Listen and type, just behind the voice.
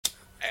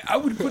I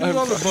would put it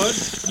on the bun.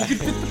 You could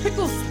fit the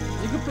pickles.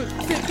 You could put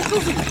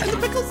pickles in the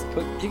pickles.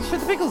 You can fit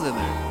the pickles in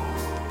there.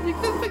 You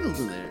can fit the pickles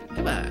in there.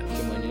 Come on.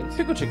 Some onions.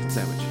 Pickle chicken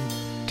sandwich.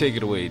 Take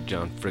it away,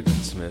 John Friggin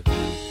Smith.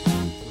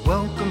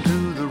 Welcome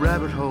to the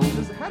rabbit hole.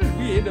 How did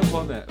we end up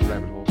on that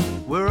rabbit hole?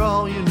 Where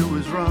all you knew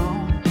is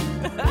wrong.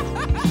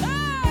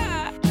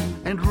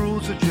 And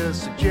rules are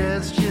just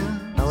suggestions.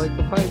 I like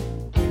the pipe.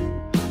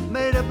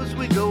 Made up as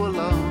we go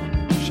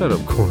along. Shut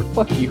up, Corn.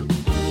 Fuck you.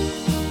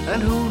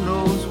 And who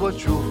knows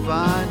what you'll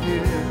find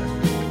here.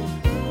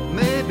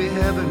 Maybe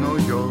heaven or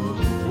your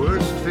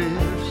worst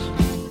fears.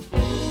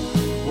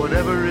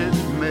 Whatever it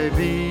may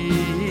be,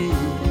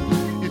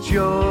 it's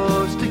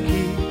yours to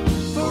keep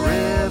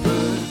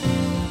forever.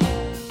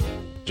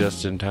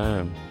 Just in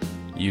time.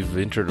 You've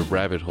entered a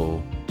rabbit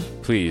hole.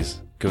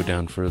 Please go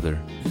down further.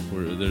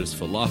 Where there's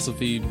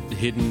philosophy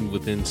hidden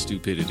within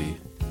stupidity.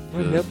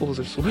 My nipples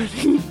are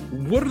sweating.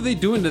 What are they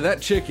doing to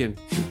that chicken?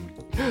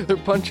 They're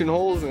punching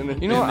holes in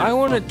it. You know, Man, I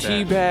want to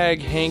fuck that. teabag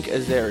Hank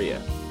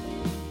Azaria.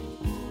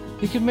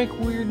 He can make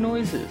weird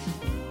noises.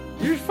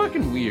 You're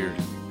fucking weird.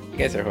 You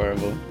guys are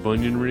horrible.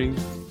 Bunyan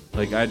rings?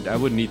 Like, I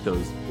wouldn't eat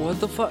those. What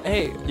the fuck?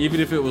 Hey, Even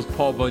if it was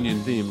Paul Bunyan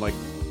themed, like,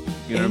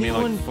 you know what I mean?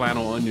 Anyone- Like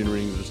flannel onion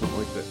rings or something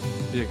like that.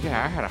 Be like,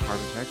 yeah, I had a heart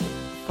attack.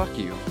 Fuck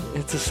you.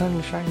 it's a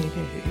sunshiny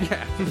day.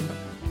 Yeah.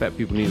 Fat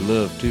people need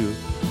love, too.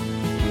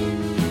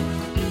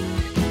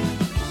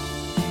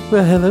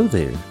 Well, hello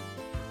there.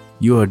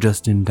 You are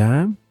just in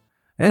time,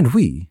 and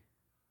we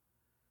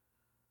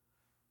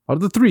are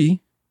the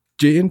three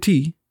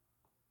J&T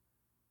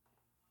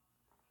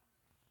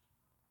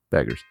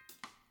baggers.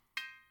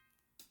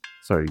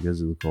 Sorry, you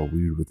guys look all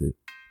weird with it.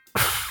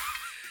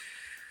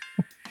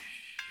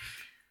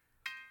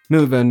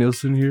 Neil Van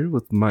Nielsen here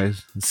with my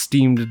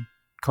esteemed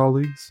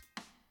colleagues.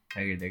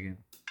 How you digging?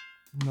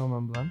 No, my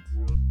blunt.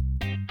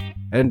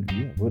 And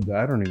yeah,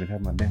 I don't even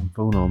have my damn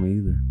phone on me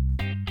either.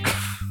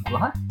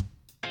 What?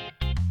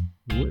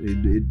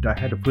 I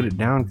had to put it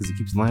down because it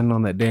keeps landing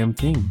on that damn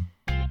thing.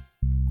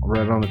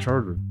 Right on the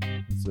charger.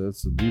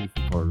 That's the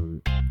beautiful part of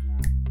it.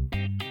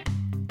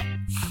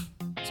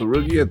 So,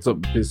 Rookie, you had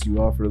something piss you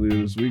off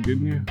earlier this week,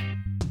 didn't you?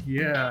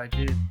 Yeah, I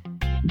did.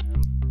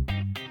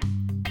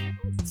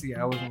 See,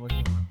 I wasn't looking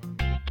at my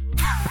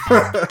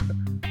phone.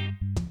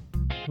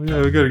 Well,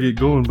 yeah, we gotta get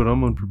going, but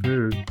I'm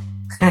unprepared.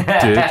 Really?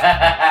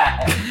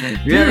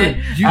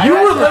 You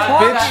were the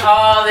bitch.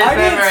 All this I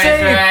didn't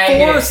say right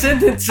four here.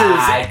 sentences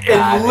I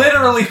got in it.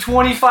 literally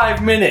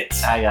 25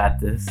 minutes. I got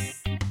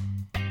this.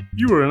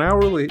 You were an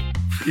hour late.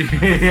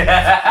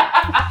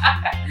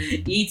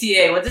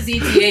 ETA. What does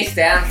ETA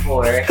stand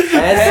for?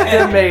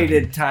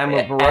 Estimated time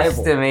of arrival.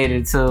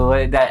 Estimated. So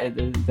what, that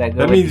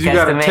That means you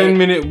got a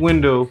 10-minute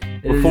window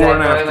Is before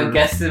and that after. going to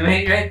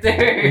guesstimate right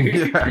there?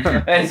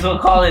 Yeah. Might as well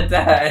call it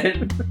that.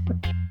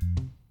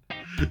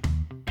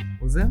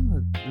 Was that in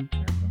the group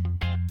chat,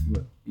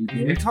 though?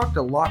 We talked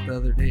a lot the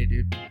other day,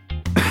 dude.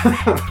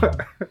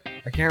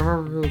 I can't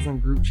remember if it was on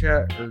group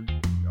chat or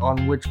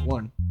on which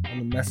one. On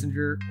the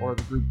messenger or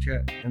the group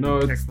chat. And No,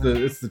 the it's text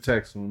message. the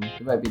text one.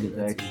 It might be the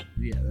text.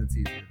 Yeah, that's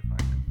easier to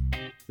find.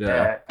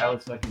 Yeah. I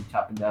was fucking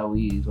chopping down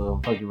weeds while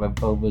fucking my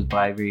phone was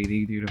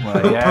vibrating, dude. I'm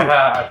like,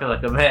 yeah, I feel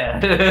like a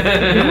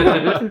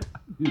man.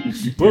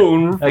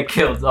 Well, I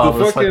killed all The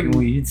those fucking- fucking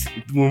weeds.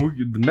 when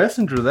the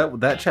messenger,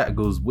 that chat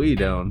goes way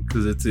down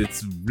because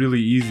it's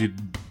really easy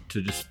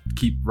to just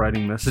keep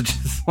writing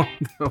messages on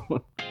that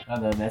one.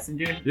 On the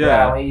messenger?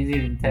 Yeah. Way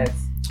easier than text.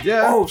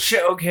 Yeah. Oh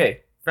shit!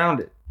 Okay, found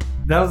it.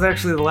 That was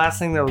actually the last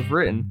thing that was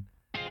written.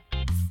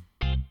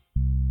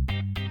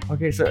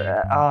 Okay, so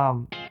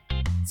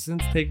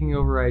since taking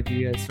over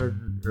IG, I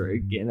started, or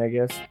again, I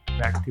guess,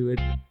 back to it.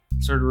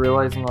 Started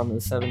realizing on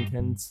the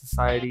 710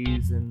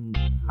 societies and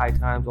high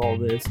times, all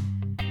this,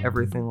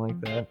 everything like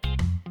that.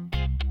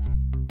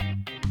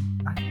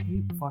 I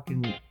hate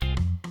fucking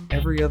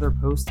every other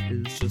post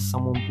is just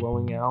someone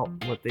blowing out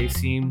what they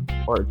seem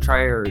or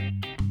try or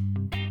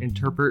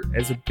interpret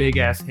as a big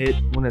ass hit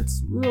when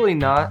it's really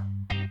not.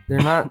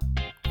 They're not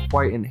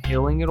quite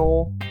inhaling it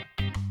all.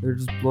 They're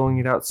just blowing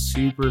it out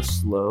super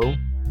slow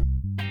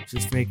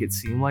just to make it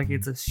seem like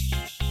it's a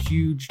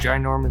huge,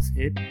 ginormous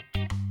hit.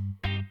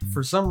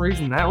 For some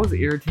reason, that was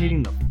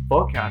irritating the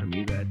fuck out of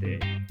me that day.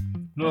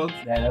 No,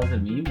 That was a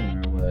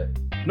meme or what?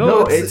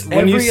 no, it's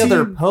when you every see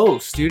other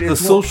post, dude. the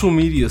It's social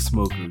media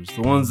smokers,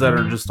 the ones that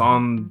are just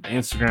on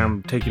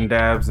Instagram taking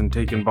dabs and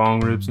taking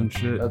bong rips and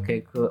shit.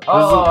 Okay, cool.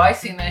 Oh, I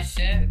seen that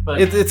shit.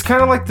 But It's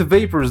kind of like the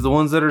vapors, the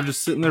ones that are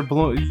just sitting there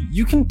blowing.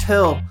 You can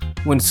tell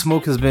when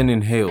smoke has been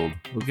inhaled.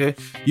 Okay,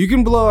 you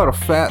can blow out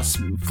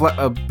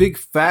a big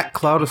fat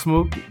cloud of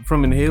smoke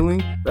from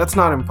inhaling. That's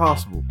not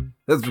impossible.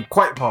 That's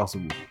quite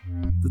possible.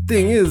 The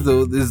thing is,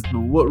 though, is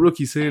what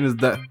Rookie's saying is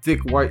that thick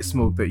white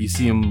smoke that you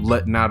see them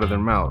letting out of their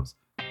mouths,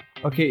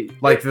 okay.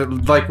 like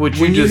what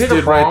you When you just hit a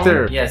did right bong,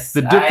 there. yes,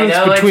 The I difference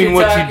know between you're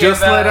what you talking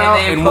just about, let out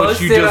they and what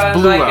you posted just on,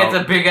 blew like, out.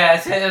 It's a big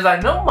ass hit. It's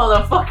like, no,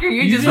 motherfucker,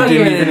 you just didn't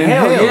fucking even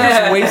inhaled. inhale. You Yeah.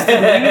 just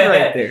wasted weed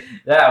right there.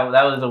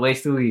 That was a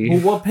waste of weed. Well,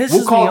 what pisses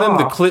We'll call me them off,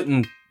 the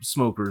Clinton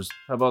smokers.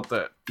 How about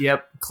that?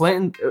 Yep,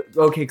 Clinton.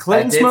 Okay,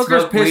 Clinton I did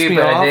smokers smoke pissed weed, me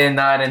but I off did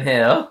not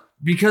inhale.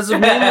 because of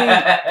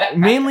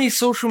mainly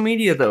social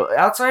media. Though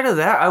outside of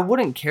that, I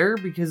wouldn't care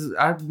because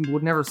I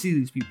would never see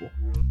these people.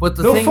 But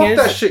the No, thing fuck is,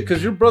 that shit,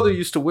 because your brother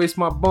used to waste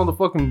my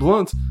motherfucking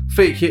blunts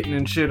fake hitting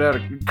and shit out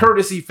of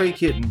courtesy fake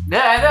hitting.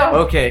 Yeah, I know.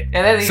 okay,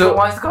 And then he So-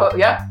 wants to call.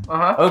 Yeah.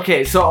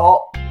 okay,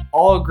 so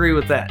I'll agree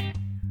with that.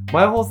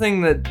 My whole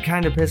thing that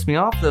kind of pissed me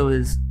off though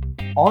is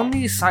on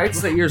these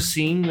sites that you're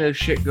seeing this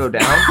shit go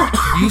down,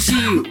 you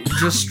see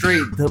just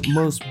straight the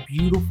most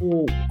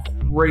beautiful,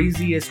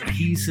 craziest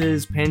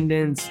pieces,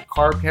 pendants,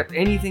 carb cap,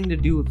 anything to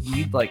do with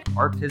weed, like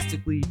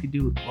artistically you could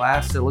do with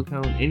glass,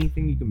 silicone,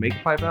 anything you can make a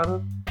pipe out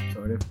of.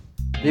 Sort of.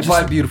 They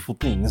buy beautiful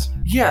things.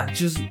 Yeah,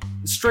 just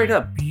straight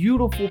up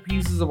beautiful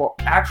pieces of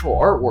actual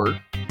artwork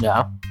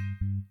Yeah.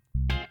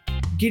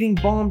 getting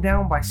bombed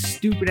down by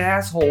stupid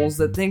assholes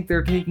that think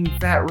they're taking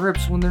fat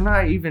rips when they're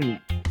not even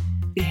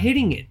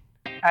hitting it.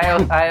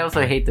 I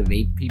also hate the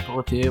vape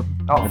people too.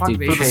 Oh, fuck Dude,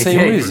 vape. For the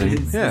same reason,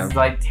 It's yeah. just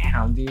like,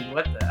 damn, dude,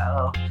 what the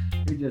hell?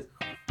 You're just.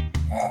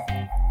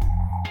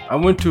 I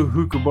went to a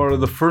hookah bar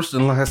the first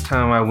and last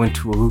time I went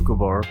to a hookah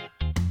bar.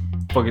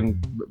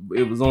 Fucking,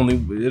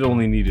 it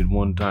only needed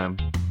one time.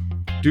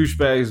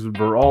 Douchebags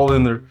were all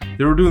in there.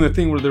 They were doing the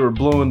thing where they were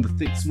blowing the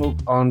thick smoke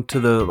onto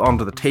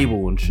the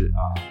table and shit,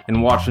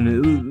 and watching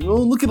it. Oh,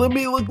 look at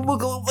me! Look like a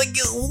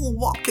little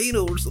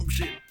volcano or some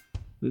shit.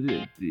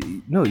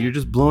 No, you're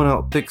just blowing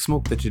out thick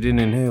smoke that you didn't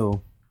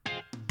inhale.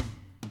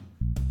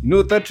 You know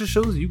what that just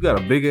shows? You got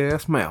a big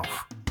ass mouth.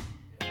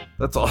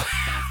 That's all.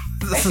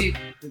 Actually,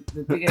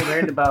 the thing I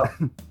learned about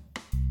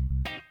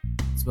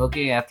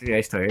smoking after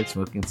I started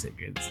smoking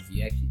cigarettes is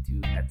you actually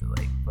do have to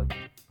like fucking.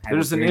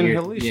 There's an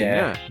inhalation,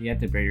 yeah. You have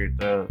to burn your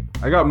throat.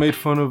 I got made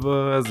fun of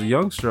as a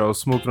youngster. I was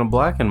smoking a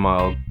Black and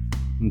Mild,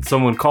 and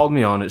someone called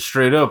me on it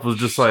straight up. Was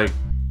just like,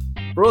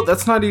 "Bro,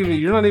 that's not even.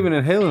 You're not even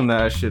inhaling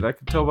that shit. I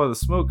could tell by the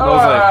smoke." And I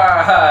was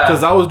like,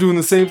 because I was doing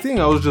the same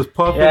thing. I was just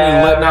puffing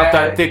and letting out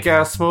that thick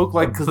ass smoke,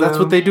 like, because that's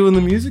what they do in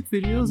the music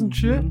videos and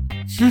shit.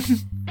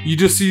 You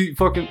just see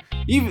fucking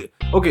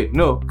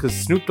because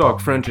Snoop Dogg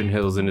French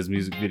inhales in his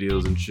music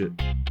videos and shit.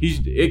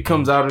 It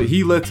comes out of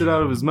he lets it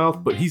out of his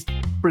mouth, but he's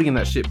bringing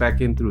that shit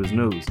back in through his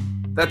nose.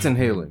 That's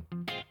inhaling.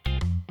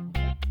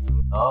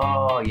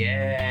 Oh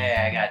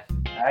yeah,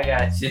 I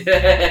got you.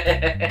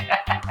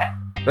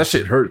 That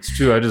shit hurts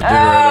too. I just did it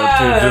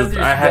right up too.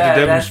 I had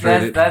to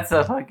demonstrate it. That's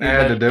a fucking. I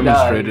had to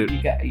demonstrate it.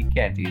 You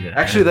can't do that.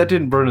 Actually, that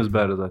didn't burn as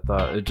bad as I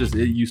thought. It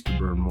used to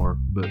burn more,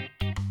 but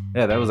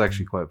yeah, that was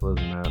actually quite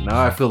pleasant.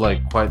 Now I feel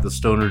like quite the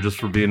stoner just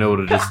for being able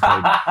to just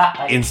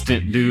like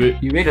instant do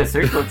it. You made a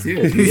circle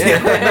too.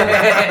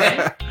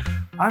 Yeah.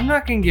 I'm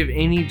not gonna give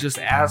any just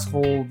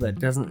asshole that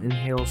doesn't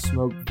inhale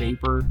smoke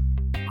vapor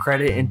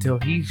credit until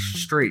he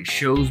straight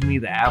shows me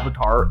the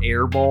Avatar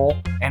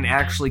airball and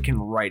actually can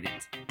write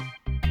it.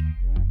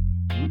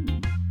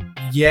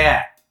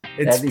 Yeah,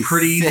 it's That'd be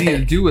pretty easy to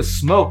sick. do with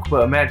smoke,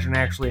 but imagine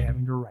actually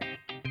having to write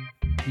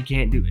it. You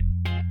can't do it.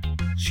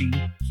 She,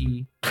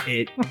 he,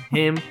 it,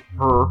 him,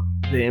 her,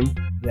 them,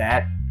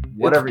 that,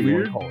 whatever It's you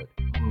weird. want to call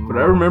it. But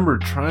I remember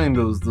trying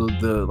those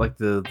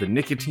the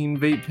nicotine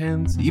vape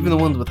pens, even the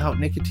ones without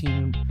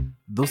nicotine.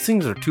 Those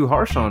things are too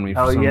harsh on me. For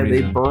Oh some yeah,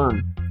 reason. they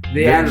burn.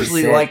 They They're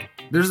actually sick. like.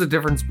 There's a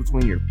difference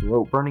between your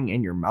throat burning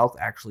and your mouth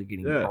actually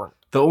getting Yeah. burnt.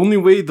 The only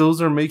way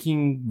those are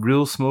making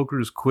real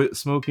smokers quit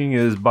smoking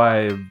is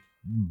by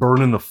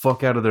burning the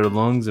fuck out of their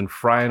lungs and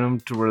frying them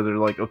to where they're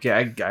like, okay,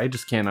 I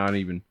just can't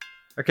even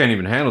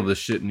handle this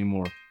shit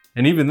anymore.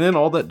 And even then,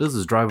 all that does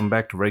is drive them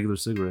back to regular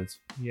cigarettes.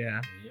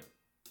 Yeah.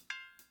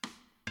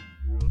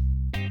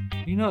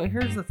 You know,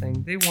 here's the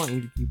thing. They want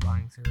you to keep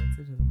buying cigarettes.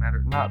 It doesn't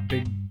matter. Not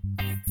big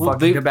Well,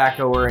 fucking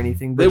tobacco or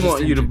anything. But They just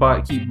want you to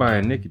in- keep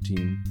buying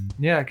nicotine.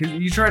 Yeah, because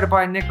you try to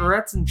buy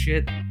Nicorettes and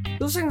shit.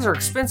 Those things are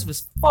expensive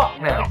as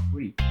fuck now.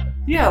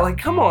 Yeah, like,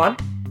 come on.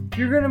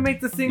 You're going to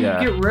make the thing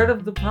Yeah. get rid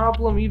of the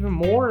problem even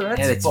more? That's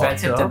Yeah, it's fucked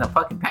expensive up. than the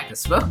fucking pack of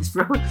smokes,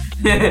 bro.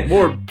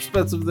 More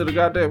expensive than a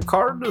goddamn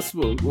carton of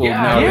smoke. Well,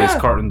 Yeah. nowadays Yeah.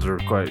 cartons are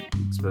quite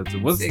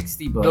expensive. What's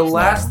 $60. The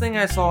last now. thing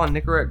I saw on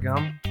Nicorette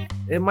gum,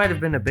 it might have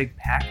been a big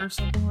pack or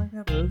something like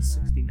that, but it was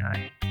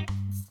 $69.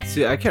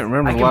 See, I can't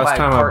remember I the can buy last a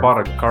time I carton bought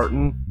for a that.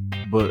 carton,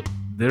 but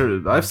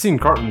I've seen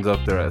cartons up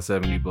there at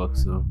 $70.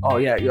 So Oh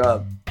yeah,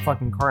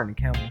 fucking carton of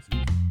Camels.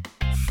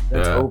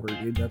 That's Yeah. over,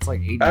 dude. That's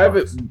like $80.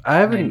 I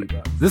haven't.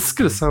 $90. This is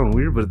gonna sound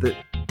weird, but the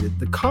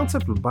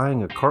concept of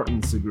buying a carton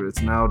of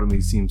cigarettes now to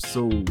me seems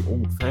so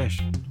old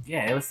fashioned.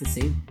 Yeah, it was the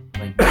same.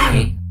 Like,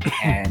 buy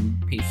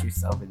and pace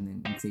yourself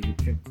and then save a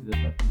trip to the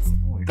fucking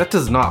store. That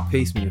does not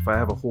pace me if I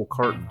have a whole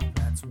carton.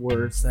 That's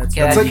worse. That's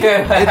Yeah, It's like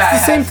Yeah. it's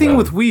the same thing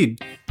with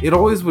weed. It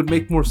always would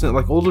make more sense.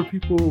 Like older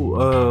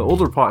people,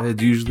 older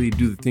potheads usually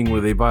do the thing where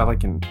they'll buy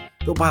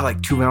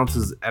like 2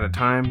 ounces at a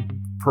time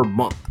per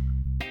month,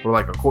 or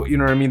like a quarter. You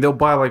know what I mean? They'll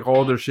buy like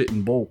all their shit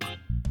in bulk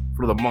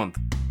for the month.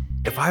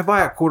 If I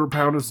buy a quarter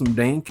pound of some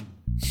dank,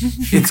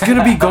 it's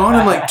gonna be gone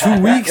in like 2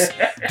 weeks,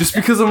 just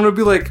because I'm gonna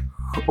be like,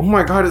 oh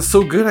my god, it's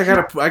so good. I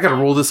gotta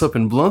roll this up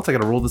in blunts. I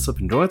gotta roll this up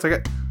in joints.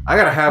 I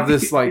gotta have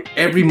this like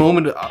every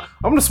moment.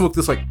 I'm gonna smoke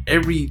this like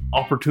every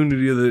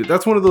opportunity of the.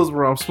 That's one of those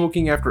where I'm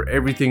smoking after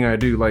everything I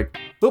do. Like,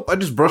 oh, I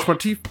just brushed my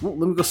teeth. Oh,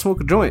 let me go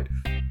smoke a joint.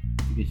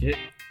 Good shit.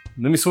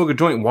 Let me smoke a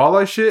joint while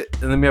I shit,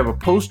 and then we have a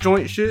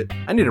post-joint shit.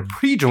 I need a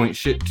pre-joint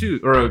shit too,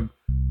 or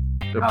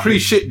a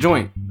pre-shit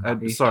joint.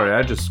 Sorry,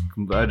 I just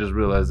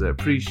realized that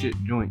pre-shit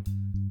joint.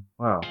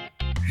 Wow.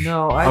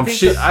 No, I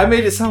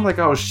made it sound like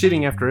I was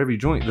shitting after every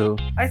joint though.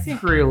 I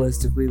think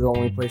realistically, the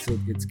only place it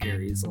would get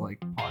scary is like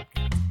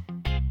podcast.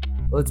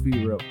 Let's be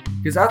real.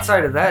 Because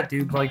outside of that,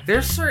 dude, like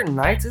there's certain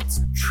nights it's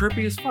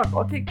trippy as fuck.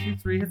 I'll take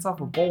 2-3 hits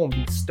off a bowl and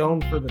be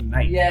stoned for the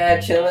night. Yeah,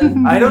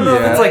 chilling. I don't know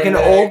if Yeah. it's like an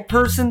old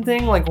person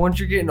thing. Like once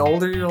you're getting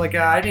older, you're like,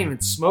 I didn't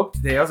even smoke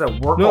today. I was at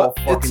work all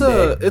fucking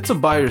day. It's a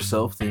by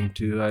yourself thing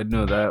too. I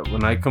know that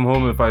when I come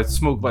home, if I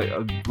smoke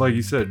like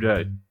you said,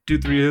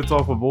 2-3 hits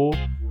off a bowl,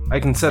 I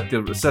can set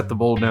the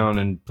bowl down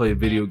and play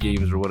video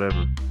games or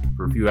whatever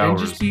for a few And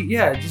hours. just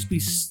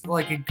be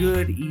like a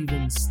good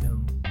even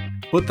stone.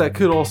 But that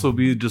could also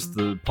be just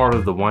the part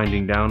of the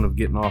winding down of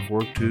getting off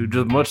work too.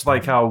 Just much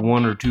like how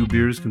 1 or 2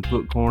 beers can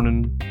put Corn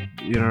in,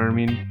 you know what I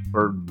mean?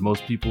 Or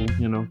most people,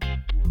 you know,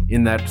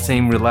 in that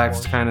same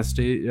relaxed kind of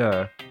state.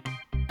 Yeah.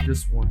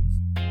 Just once.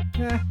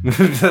 Yeah.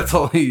 that's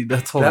all he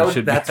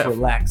should That's be.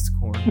 relaxed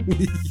Corn.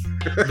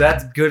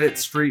 That's good at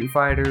Street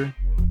Fighter.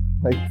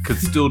 Like could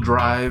still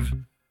drive.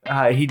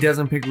 He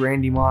doesn't pick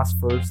Randy Moss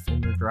first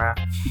in the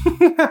draft.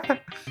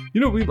 You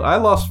know, I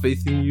lost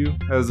faith in you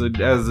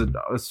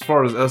as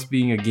far as us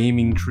being a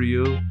gaming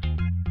trio.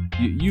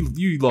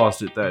 You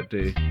lost it that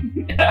day.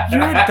 You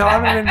had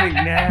Donovan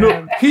McNabb.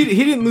 No, he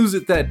didn't lose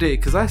it that day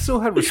because I still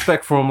had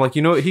respect for him. Like,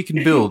 you know what? He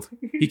can build.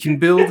 He can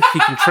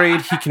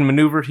trade, he can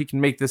maneuver, he can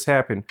make this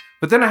happen.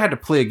 But then I had to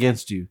play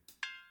against you.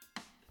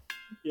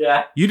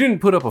 Yeah. You didn't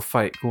put up a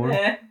fight, Corn.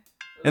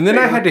 And then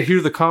I had to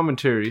hear the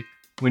commentary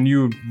when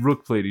you and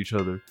Rook played each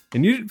other.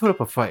 And you didn't put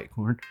up a fight,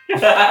 Corn.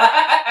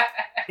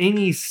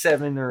 Any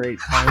 7 or 8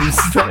 times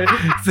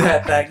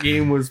that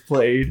game was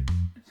played.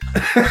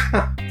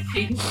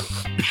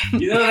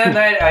 You know, that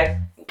night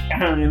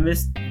I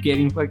missed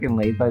getting fucking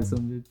laid by some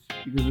bitch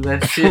because of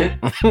that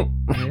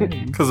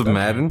shit. Because of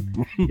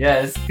Madden.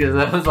 Yes, because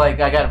I was like,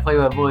 I gotta play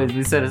with my boys.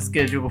 We set a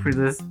schedule for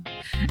this.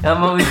 And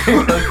I'm over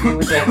here fucking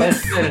with the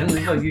headset in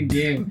the fucking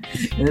game.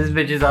 And this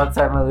bitch is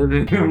outside my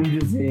living room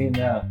just hanging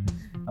out.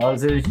 All of a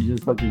sudden, she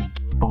just fucking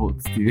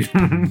bolts, dude.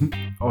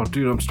 Oh,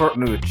 dude, I'm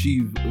starting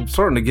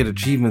to get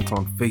achievements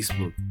on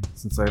Facebook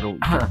since I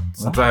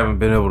haven't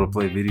been able to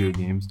play video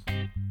games.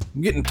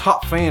 I'm getting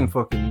top fan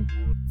fucking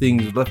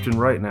things left and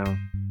right now.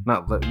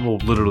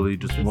 Literally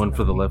just one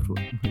for the left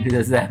one. What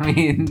does that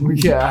mean?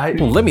 Yeah,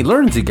 Well, let me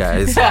learn, you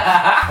guys.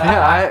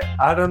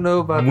 I don't know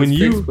about When this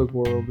you- Facebook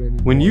world anymore.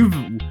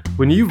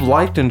 When you've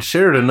liked and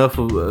shared enough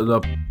of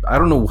I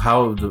don't know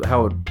how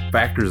it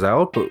factors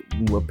out, but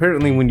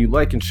apparently when you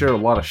like and share a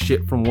lot of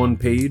shit from one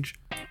page,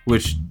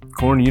 which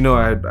Corn, you know,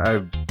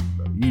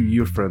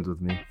 you're friends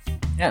with me.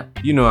 Yeah.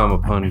 You know I'm a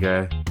pun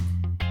guy.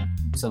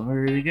 Some are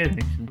really good,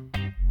 actually.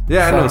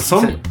 Yeah, I know.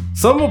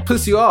 Some will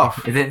piss you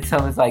off. And then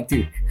someone's like,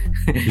 dude.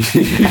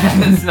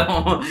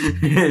 So,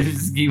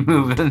 just keep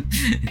moving.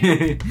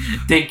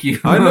 Thank you.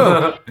 I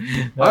know.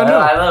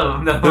 I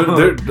love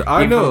them.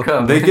 I Keep know. them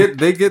coming.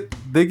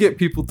 They get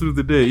people through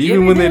the day.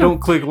 Even when they don't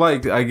click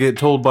like, I get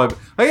told by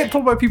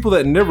people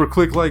that never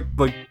click like,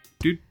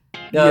 dude.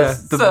 No, Yeah,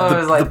 so it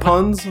was like, the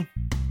puns.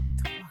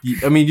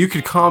 I mean, you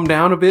could calm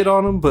down a bit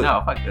on them, but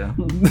no, fuck them.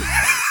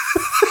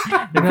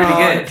 They're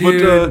pretty good.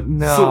 Dude,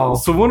 no.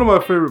 So one of my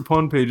favorite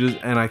pun pages,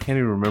 and I can't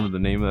even remember the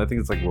name. I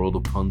think it's like World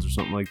of Puns or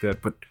something like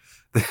that. But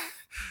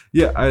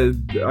yeah, I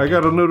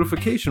got a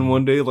notification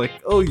one day like,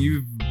 oh,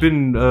 you've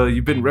been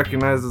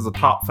recognized as a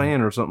top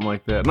fan or something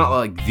like that. Not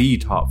like the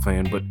top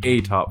fan, but a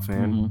top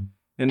fan. Mhm.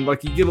 And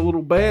like you get a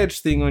little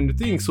badge thing on your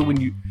thing. So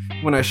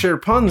when I share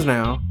puns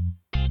now,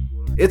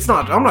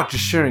 I'm not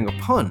just sharing a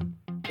pun.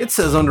 It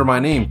says under my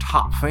name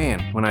top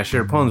fan when I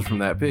share puns from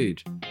that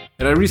page.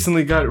 And I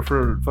recently got it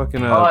for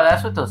fucking Oh,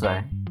 that's what those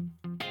are.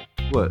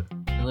 what?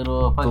 The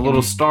little The fucking...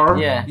 little star?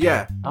 Yeah.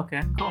 Yeah.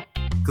 Okay, cool.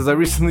 Because I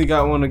recently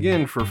got one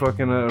again for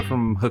fucking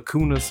from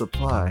Hakuna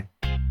Supply.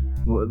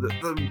 Well,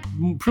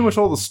 pretty much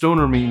all the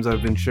stoner memes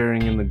I've been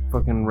sharing in the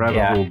fucking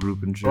rabbit hole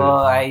group and shit. Well,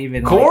 I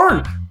even...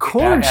 Corn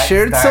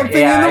shared something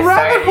in the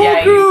rabbit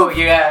hole group.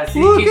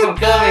 See, Look keep them at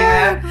coming,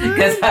 that. man.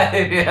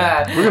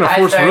 Because We're gonna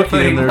force started Rookie in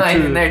putting there, mine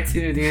too. in there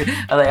too, dude.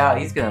 I was like, oh,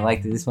 he's gonna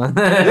like this one.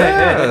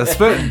 Yeah,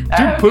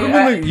 dude, put them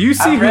in the. You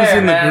see I'm who's rare,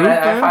 in the man. group,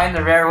 I man. find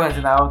the rare ones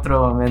and I'll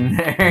throw them in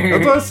there.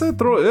 That's what I said.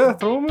 Throw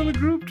them in the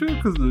group too,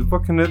 because the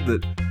fucking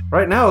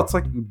right now it's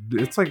like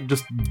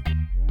just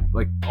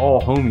like all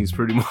homies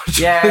pretty much.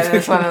 Yeah,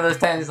 it's one of those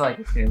times like,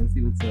 okay, let's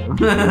see what's up.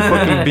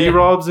 Fucking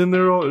B-Rob's in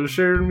there all,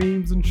 sharing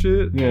memes and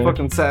shit. Yeah.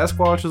 Fucking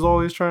Sasquatch is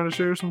always trying to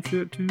share some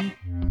shit too.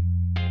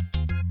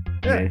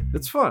 Yeah,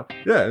 it's fun.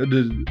 Yeah.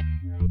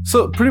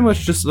 So pretty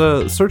much just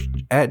search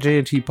at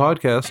JNT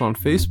Podcast on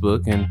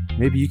Facebook and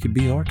maybe you could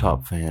be our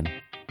top fan.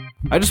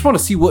 I just want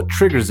to see what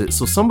triggers it.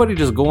 So somebody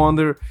just go on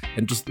there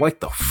and just like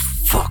the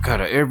fuck out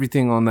of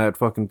everything on that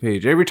fucking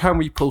page. Every time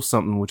we post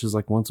something, which is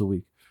like once a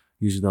week,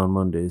 usually on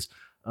Mondays.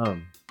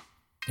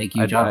 Thank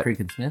you, John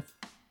freaking Smith.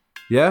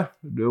 Yeah.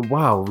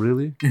 Wow.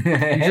 Really? You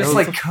just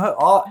like cut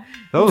off.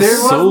 That was There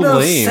so was no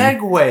lame.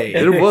 segue.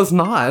 It was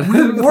not.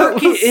 Work That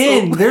was it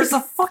in. so- There's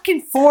a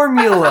fucking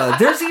formula.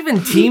 There's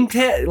even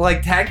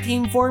tag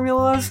team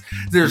formulas.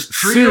 There's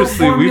trio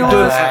Seriously, we've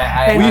formulas.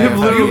 done- We have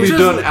literally just-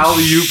 done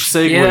alley-oop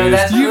segues. Yeah,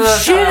 that's You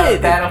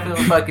shit.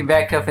 Battlefield fucking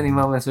back cuffing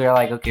moments where you're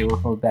like, okay, we'll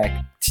hold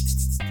back.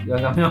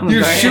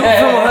 You shoot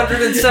from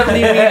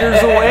 170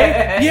 meters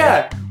away.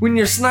 Yeah, when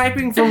you're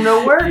sniping from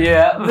nowhere.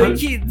 Yeah.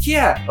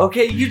 Yeah.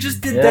 Okay, you just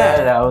did Yeah,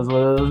 that. that was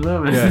one of those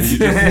moments. Yeah, you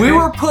just- We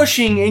were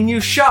pushing and you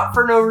shot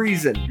for no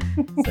reason.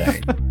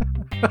 Sorry.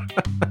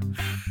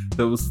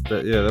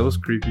 That was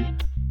creepy.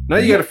 Now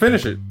you gotta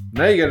finish it.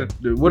 Now you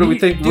gotta. What do we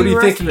think? Do What do the you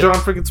rest think of it. John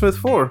freaking Smith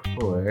for?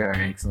 For our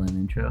excellent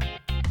intro.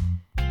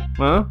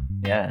 Huh?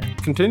 Yeah.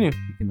 Continue.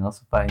 You can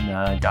also find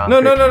John.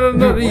 No.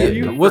 Where Yeah.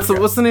 you What's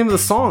the name of the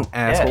song,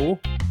 asshole?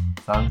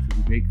 Songs of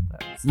the Great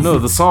Collapse. No,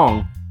 the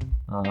song.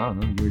 I don't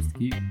know. Yours to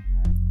keep.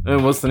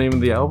 And what's the name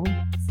of the album?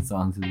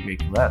 Songs of the Great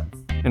Collapse.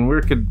 And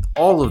where could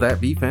all of that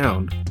be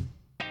found?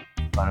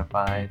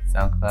 Spotify,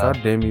 SoundCloud. God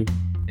damn you!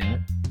 Damn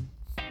it.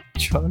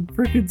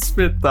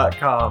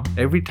 JohnFreakinSmith.com.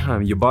 Every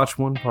time you botch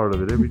one part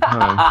of it. Every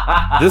time.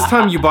 This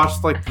time you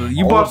botched All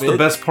botched of the it.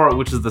 best part,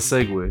 which is the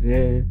segue.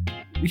 Yeah.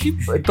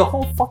 The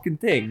whole fucking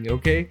thing,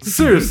 okay?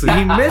 Seriously.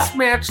 He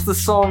mismatched the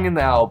song in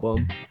the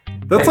album.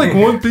 That's like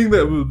one thing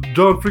that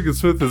John freaking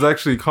Smith has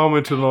actually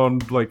commented on.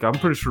 Like, I'm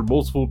pretty sure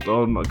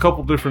on a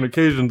couple different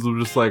occasions of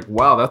just like,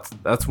 wow,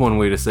 that's one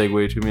way to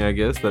segue to me. I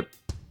guess that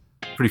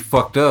pretty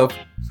fucked up.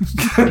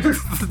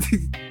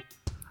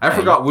 I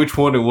forgot which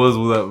one it was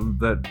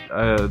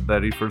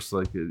that he first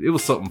like it. It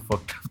was something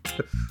fucked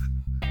up.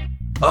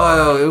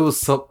 Oh, it was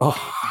some. Oh,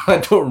 I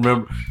don't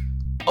remember.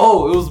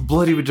 Oh, it was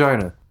Bloody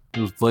Vagina. It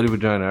was Bloody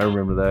Vagina. I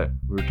remember that.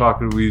 We were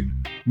talking.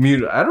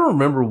 I don't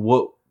remember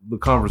what the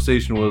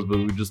conversation was, but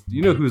we just,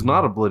 you know, who's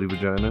not a bloody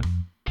vagina.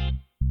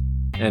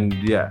 And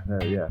yeah,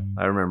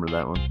 I remember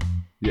that one.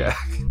 Yeah.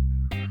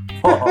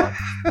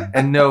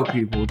 And no,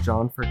 people,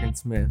 John freaking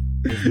Smith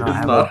does not Is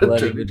have not a a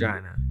bloody dirty-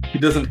 vagina. He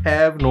doesn't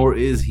have, nor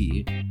is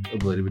he, a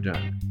bloody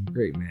vagina.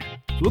 Great man.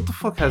 So what the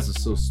fuck has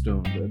us so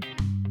stoned, dude?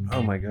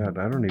 Oh my god,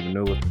 I don't even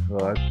know what the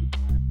hell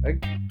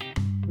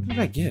what did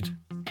I get?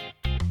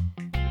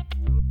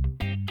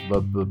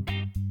 But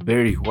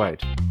Barry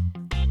White.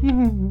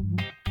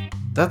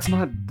 That's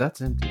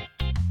empty.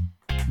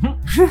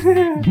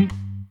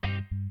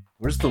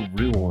 Where's the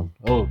real one?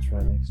 Oh, it's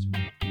right next to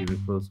me. Get it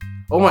close.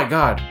 Oh my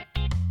god!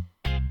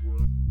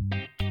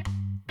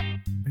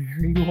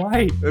 Very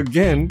white.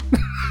 Again.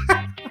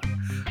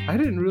 I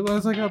didn't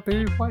realize I got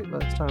Barry White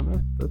last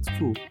time. That's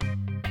cool.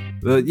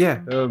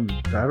 Yeah, I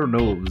don't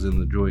know what was in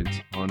the joints,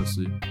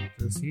 honestly.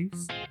 Does he?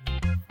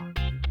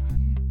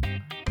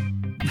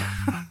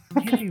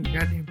 Can't even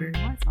goddamn Barry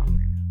White's on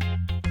right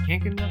now.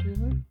 Can't get enough of your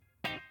lip?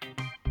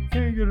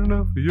 Can't get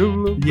enough of your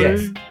love, Yes.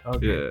 babe.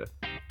 Okay. Yeah.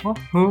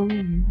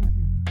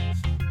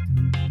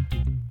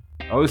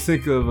 I always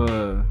think of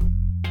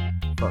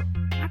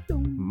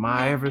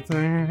My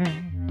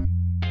Everything.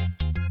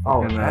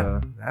 Oh,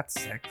 Fucking, that's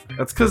sex.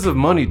 That's because of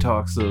Money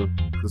Talks, though.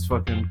 This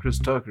fucking Chris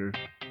Tucker.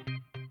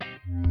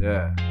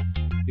 Yeah.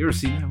 You ever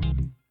seen that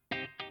movie?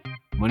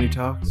 Money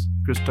Talks?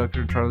 Chris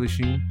Tucker, Charlie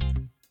Sheen?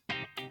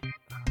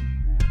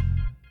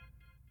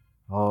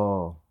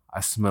 Oh, I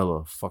smell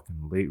a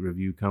fucking late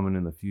review coming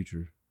in the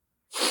future.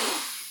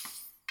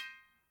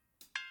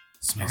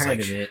 Smells I heard like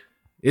of shit.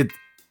 it.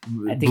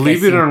 I think Believe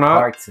I've it seen or not,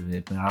 parts of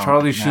it, but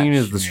Charlie I'm Sheen not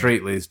is the sure.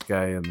 straight-laced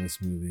guy in this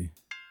movie.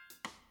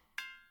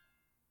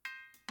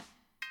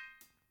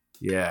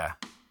 Yeah.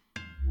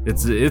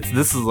 It's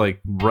this is like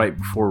right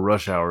before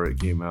Rush Hour it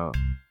came out.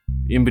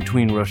 In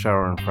between Rush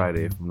Hour and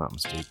Friday, if I'm not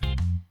mistaken.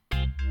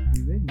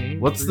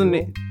 What's the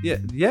name?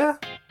 Yeah.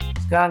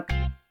 Skunk.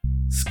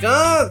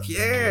 Skunk!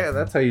 Yeah!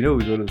 That's how you know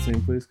we go to the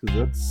same place, because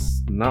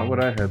that's not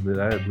what I had lit.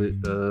 I had lit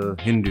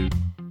Hindu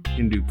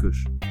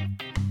Kush.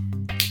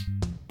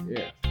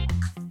 Yeah.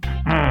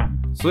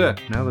 So yeah,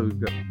 now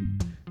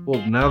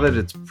that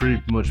it's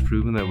pretty much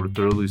proven that we're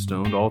thoroughly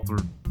stoned,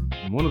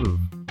 one of the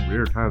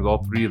rare times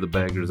all three of the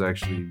baggers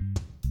actually,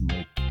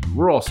 like,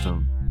 we're all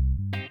stoned.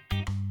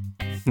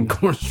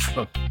 Corn's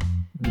drunk.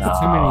 No,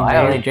 Too many I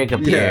only names. drink a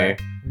beer.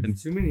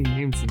 There's too many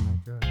names in my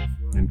drive.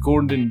 And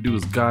Corn didn't do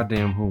his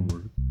goddamn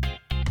homework.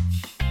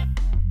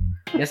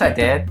 Yes, I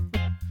did.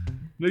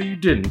 No, you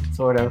didn't.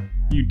 Sort of.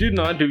 You did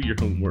not do your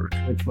homework.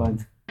 Which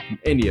one?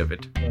 Any of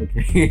it.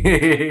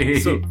 Okay.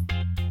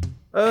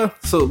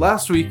 So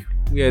last week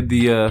we had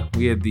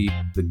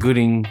the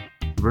Gooding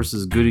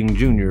versus Gooding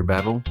Jr.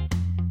 battle,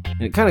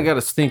 and it kind of got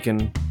us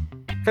thinking,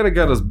 kind of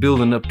got us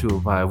building up to a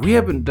vibe. We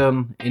haven't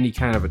done any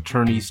kind of a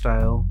tournament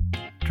style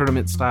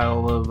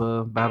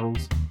of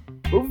battles,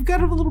 but we've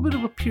got a little bit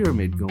of a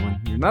pyramid going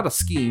here. Not a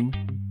scheme,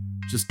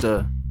 just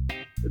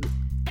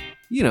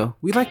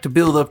we like to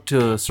build up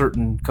to a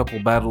certain couple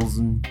battles,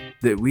 and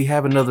that we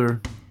have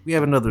another we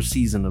have another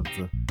season of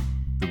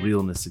the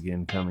realness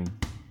again coming.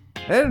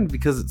 And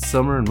because it's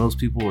summer and most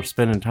people are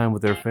spending time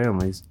with their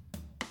families,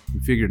 we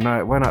figured,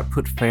 why not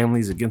put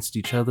families against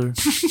each other?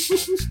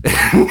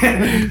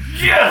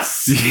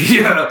 Yes!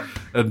 Yeah!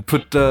 And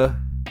put,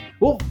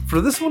 well, for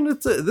this one,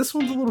 this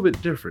one's a little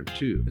bit different,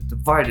 too. The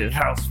divided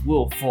house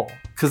will fall.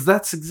 Because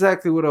that's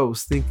exactly what I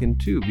was thinking,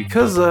 too.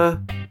 Because,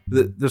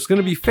 there's going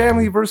to be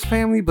family versus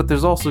family, but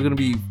there's also going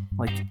to be,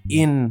 like,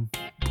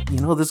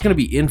 there's going to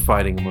be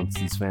infighting amongst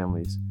these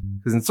families.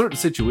 Because in certain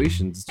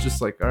situations, it's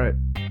just like, all right,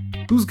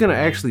 who's going to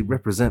actually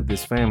represent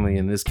this family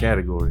in this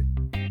category?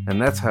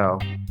 And that's how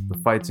the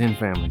fights in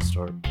families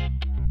start.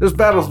 There's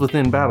battles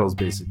within battles,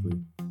 basically.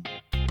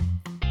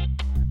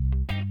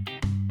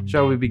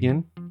 Shall we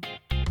begin?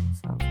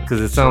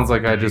 Because it sounds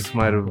like I just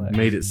might have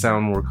made it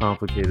sound more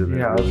complicated than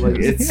Yeah, it really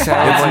is. it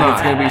sounds like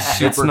it's going to be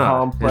super It's not.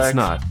 complex. It's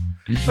not.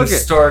 Okay.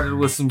 Started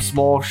with some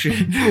small shit.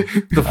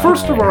 The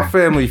first of our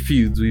family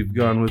feuds we've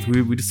gone with,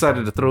 we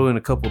decided to throw in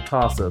a couple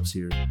toss-ups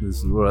here.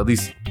 Or at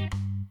least,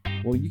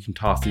 well, you can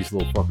toss these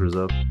little fuckers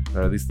up.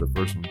 Or at least the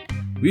first one.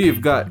 We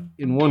have got,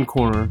 in one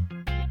corner,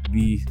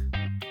 the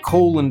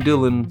Cole and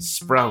Dylan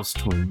Sprouse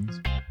twins.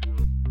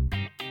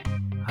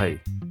 Hi.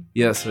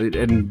 Yes,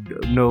 and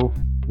no,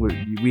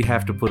 we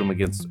have to put them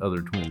against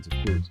other twins, of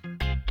course.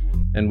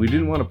 And we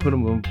didn't want to put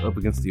them up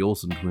against the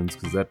Olsen twins,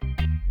 because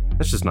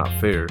that's just not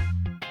fair.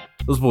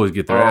 Those boys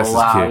get their asses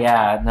kicked.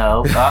 Yeah,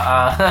 no.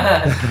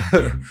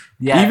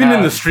 Yeah, Even no.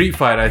 in the street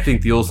fight, I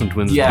think the Olsen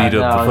twins beat up the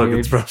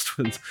fucking Sprouse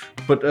twins.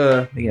 But,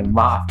 They get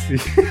mopped.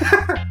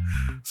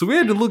 so we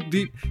had to look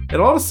deep.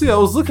 And honestly, I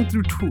was looking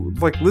through,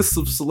 lists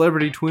of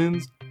celebrity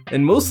twins.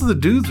 And most of the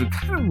dudes are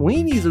kind of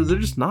weenies, or they're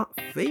just not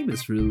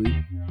famous,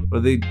 really. Or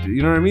they,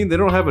 you know what I mean? They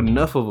don't have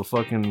enough of a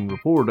fucking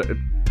rapport.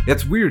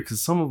 That's weird,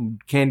 because some of them,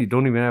 Candy,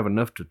 don't even have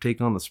enough to take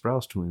on the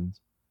Sprouse twins.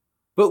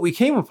 But we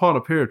came upon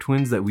a pair of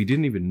twins that we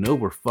didn't even know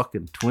were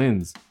fucking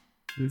twins.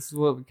 This is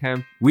what we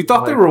kind We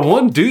thought they were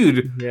one dude.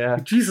 of... Yeah.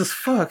 Jesus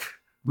fuck.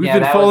 We've Yeah,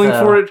 been that falling was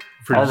for it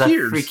for That was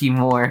years. a freaky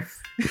morph.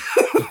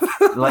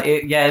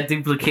 It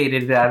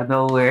duplicated it out of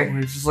nowhere.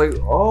 And it's just like,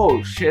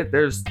 oh shit,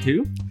 there's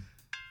two?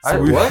 So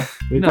we- What?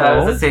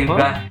 No, it was the same Huh?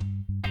 guy.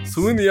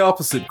 So in the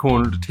opposite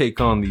corner to take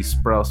on these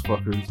Sprouse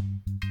fuckers,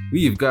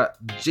 we've got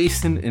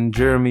Jason and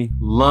Jeremy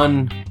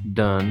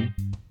Lundun.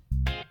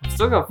 I'm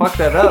still gonna fuck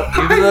that up.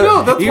 I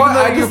know, that's why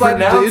I you decided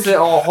to pronounce it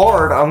all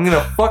hard, I'm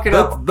gonna fuck it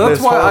up. That's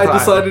this why whole I time.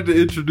 decided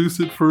to introduce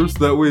it first.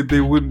 That way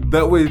they wouldn't.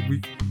 That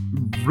way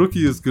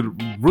Rookie's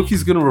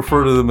gonna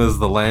refer to them as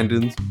the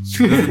Landons.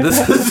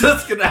 This is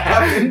just gonna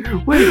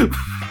happen. Wait,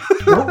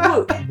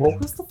 what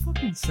was the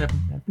fucking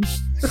Seventh Heaven?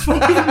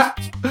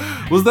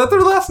 Was that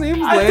their last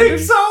name? I think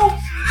so.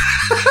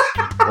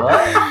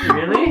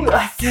 What? Really?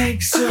 I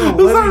think so. Is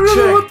Let that me really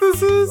check. what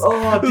this is?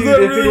 Oh, Is dude,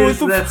 that if really it what is,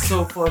 the that's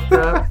so fucked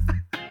up.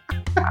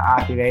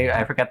 Dude,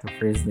 I forgot the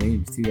first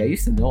names too. I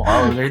used to know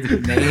all of their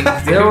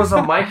names. There was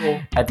a Michael.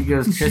 I think it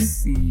was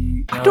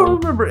Chrissy. I don't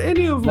remember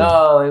any of them.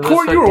 No, it was.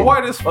 Court, you were fucking-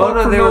 white as fuck. Oh,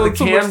 no, for they were knowing the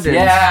so much. Camdens.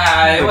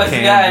 Yeah, it The was.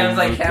 Camdens, Yeah, it was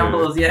like okay.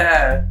 Campbell's.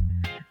 Yeah,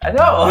 I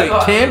know. Wait,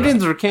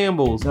 Camdens or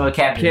Campbell's? No,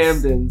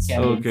 Camdens. Camdens.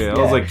 Okay, I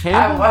was like, I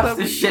Campbell's? watched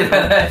the shit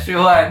out of that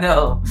show. I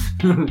know.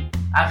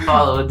 I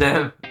followed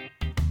them.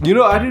 You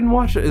know, I didn't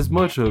watch as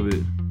much of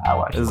it I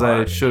watched as part I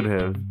of it. should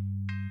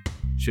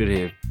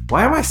have.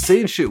 Why am I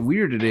saying shit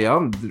weird today?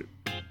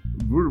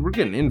 We're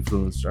getting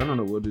influenced. I don't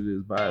know what it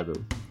is by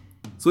though.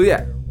 So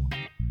yeah.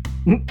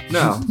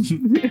 Now,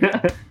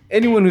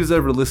 anyone who's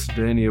ever listened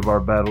to any of our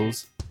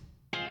battles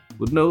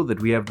would know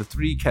that we have the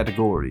 3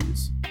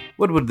 categories.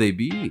 What would they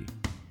be?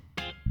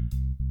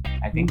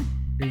 I think.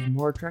 Is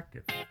more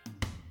attractive.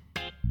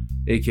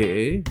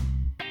 AKA,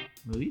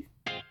 Really?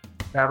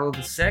 Battle of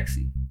the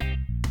Sexy.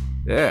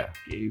 yeah.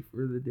 Gay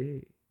for the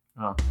day.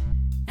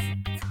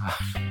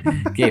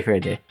 Gay for a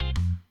day.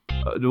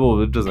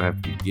 Well, it doesn't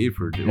have to be gay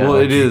for a day. Yeah. Well,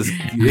 it is.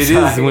 It is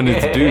Sorry. when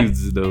it's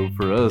dudes though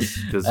for us.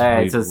 Because All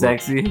right, so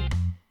sexy.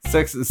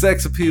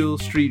 sex appeal,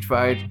 street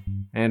fight,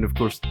 and of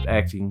course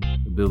acting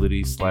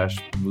ability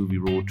 / movie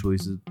role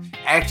choices.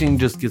 Acting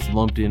just gets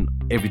lumped in.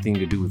 Everything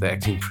to do with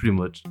acting pretty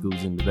much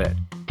goes into that,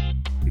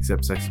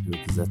 except sex appeal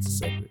because that's a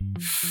separate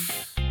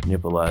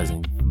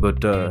nippleizing.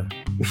 But No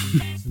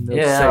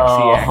Yeah.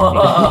 sexy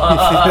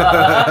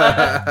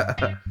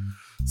acting.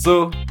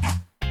 so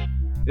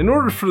in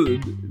order for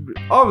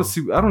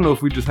obviously, I don't know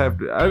if we just have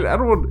to. I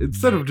don't want,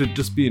 instead of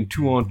just being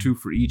 2-on-2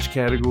 for each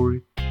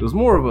category. It was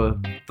more of a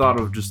thought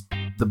of just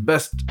the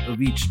best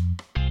of each,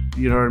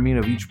 you know what I mean,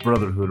 of each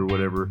brotherhood or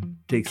whatever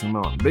takes them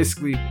out.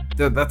 Basically,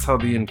 that's how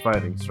the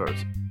infighting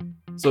starts.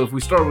 So if we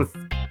start with,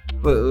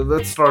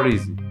 let's start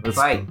easy.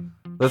 Fight.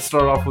 Let's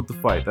start off with the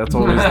fight. That's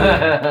always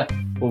the,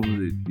 well,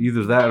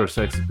 either that or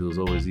sex appeal is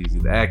always easy.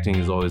 The acting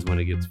is always when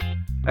it gets.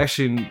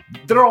 Actually,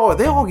 they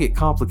all get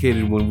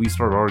complicated when we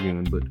start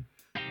arguing. But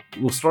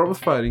we'll start with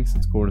fighting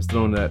since Corn is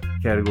throwing that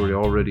category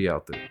already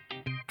out there.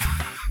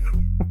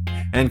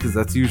 And because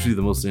that's usually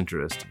the most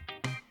interesting.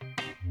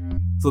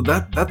 So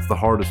that's the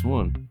hardest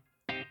one.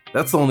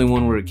 That's the only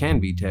one where it can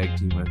be tag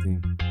team, I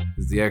think,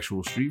 is the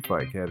actual street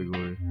fight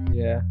category.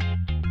 Yeah.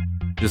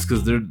 just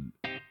because they're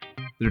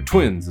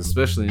twins,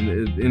 especially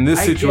in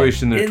this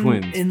situation. They're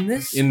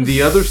twins. In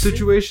the other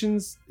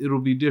situations, it'll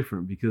be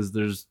different because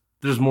there's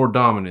more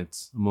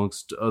dominance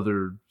amongst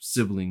other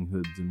siblings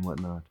and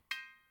whatnot.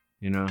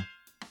 You know,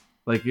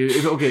 like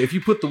if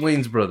you put the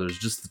Wayans brothers,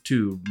 just the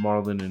two,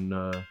 Marlon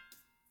and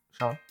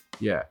Sean.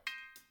 Yeah,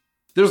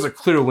 there's a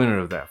clear winner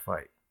of that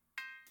fight,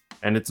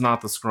 and it's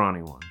not the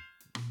scrawny one.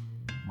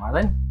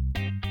 Marlon?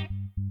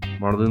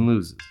 Marlon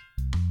loses.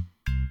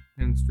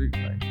 In street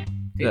fight.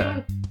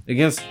 Yeah,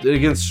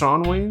 against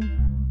Sean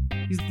Wayne,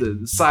 he's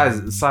the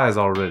size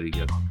already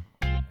gets him.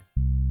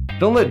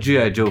 Don't let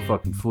G.I. Joe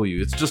fucking fool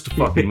you. It's just a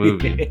fucking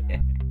movie.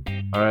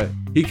 All right,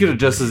 he could have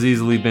just as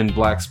easily been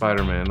Black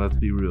Spider-Man. Let's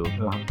be real,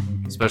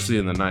 especially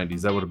in the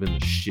 '90s. That would have been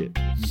the shit.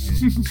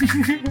 It's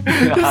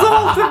a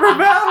whole different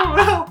battle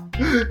now.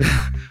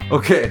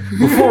 Okay,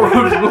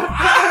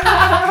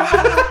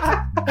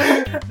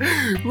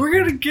 we're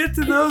gonna get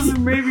to those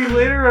in maybe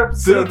later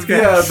episodes.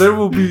 Yeah, there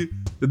will be.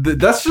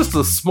 That's just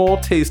a small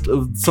taste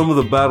of some of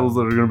the battles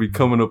that are going to be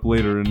coming up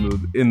later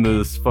in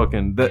this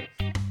fucking. That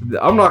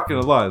I'm not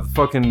gonna lie,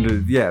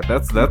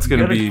 that's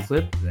gonna be.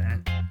 Clip that.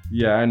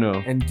 Yeah, I know.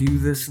 And do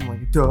this in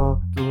like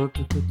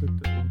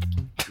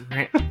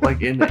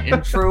like in the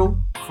intro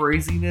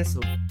craziness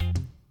of.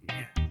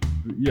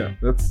 Yeah,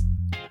 that's.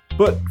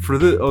 But for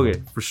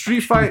for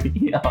Street Fight,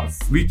 Yes.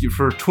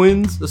 for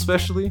twins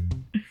especially,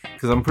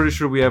 because I'm pretty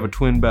sure we have a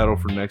twin battle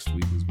for next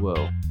week as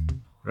well,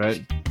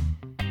 right?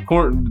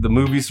 The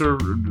movie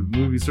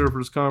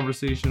surfers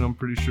conversation. I'm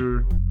pretty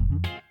sure.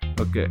 Mm-hmm.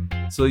 Okay,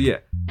 so yeah,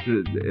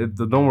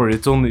 don't worry.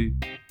 It's only,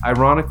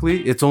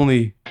 ironically, it's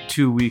only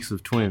 2 weeks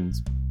of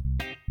twins.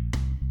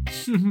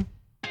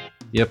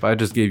 Yep, I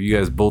just gave you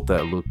guys both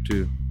that look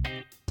too.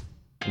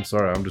 I'm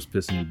sorry, I'm just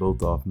pissing you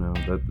both off now.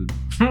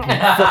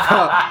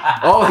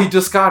 Oh, he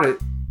just got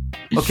it.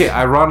 Okay,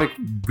 ironic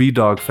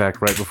B-Dog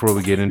fact right before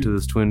we get into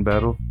this twin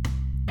battle.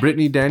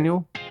 Brittany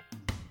Daniel,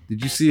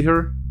 did you see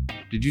her?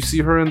 Did you see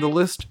her in the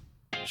list?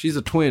 She's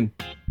a twin.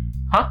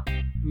 Huh?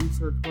 Who's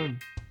her twin?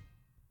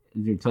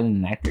 Is your twin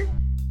an actor?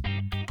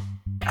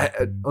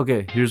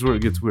 Okay, here's where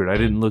it gets weird. I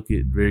didn't look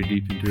it very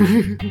deep into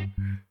it.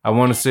 I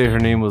want to say her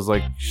name was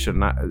like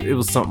Shania. It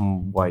was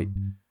something white.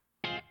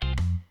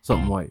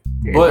 Something white.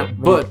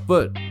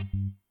 But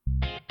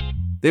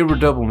they were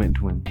double mint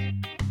twins.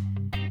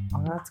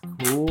 Oh, that's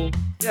cool.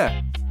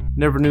 Yeah.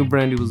 Never knew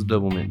Brandy was a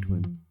double mint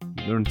twin.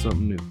 Learned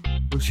something new.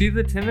 Was she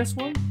the tennis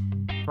one?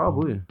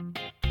 Probably.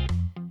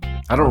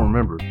 I don't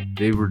remember.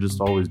 They were just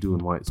always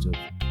doing white stuff.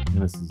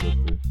 Tennis is up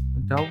there.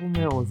 The double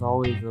mint was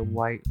always a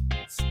white,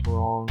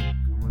 strong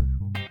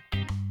commercial.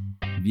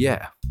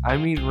 Yeah. I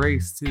mean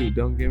race too.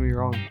 Don't get me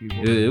wrong,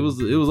 people. It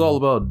was all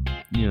about,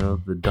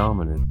 the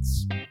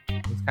dominance.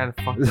 It was kind of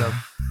fucked up.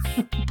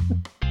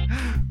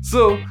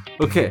 So,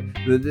 okay,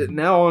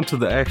 now on to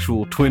the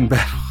actual twin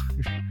battle.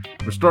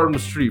 We're starting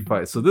with Street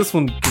Fight. So this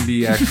one can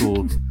be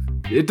actual.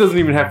 It doesn't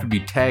even have to be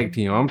tag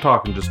team. I'm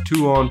talking just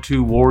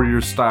 2-on-2 warrior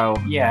style.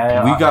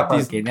 Yeah, we got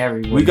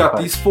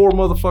these 4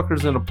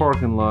 motherfuckers in a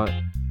parking lot,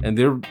 and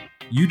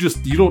you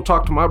don't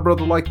talk to my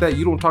brother like that.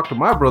 You don't talk to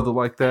my brother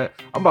like that.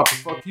 I'm about to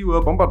fuck you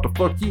up. I'm about to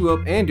fuck you up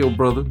and your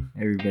brother.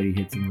 Everybody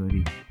hits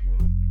somebody.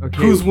 Okay.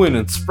 Who's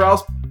winning?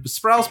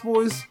 Sprouse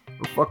boys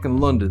or fucking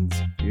Londons?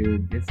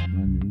 Dude, it's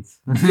Londons.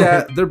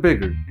 Yeah, they're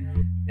bigger.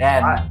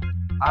 Yeah.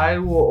 I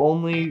will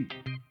only.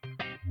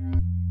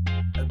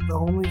 The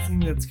only thing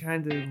that's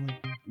kind of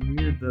like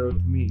weird though to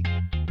me,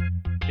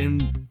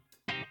 in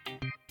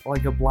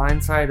like a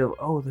blind side of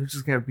they're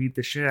just gonna beat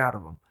the shit out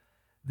of them.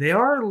 They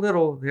are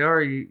little, they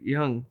are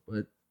young,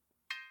 but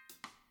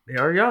they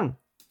are young.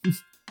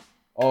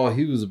 Oh,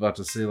 he was about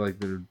to say like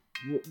they're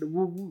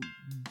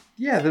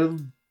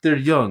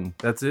young.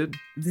 That's it.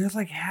 They're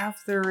like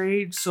half their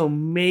age, so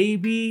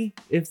maybe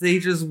if they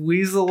just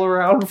weasel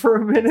around for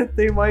a minute,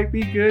 they might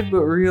be good.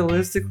 But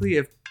realistically,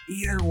 if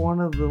either one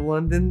of the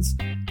Londons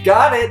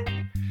got it.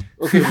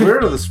 Okay, where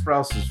are the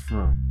Sprouses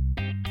from?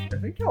 I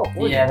think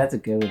California. Yeah, that's a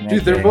good one.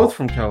 Dude, they're both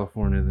from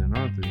California then,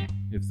 aren't they?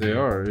 If they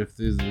are, if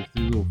these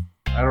little,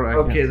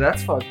 okay,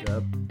 that's fucked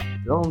up.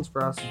 Dylan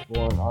Sprouse was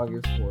born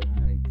August 4th,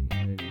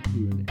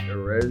 1992 in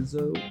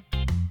Arezzo,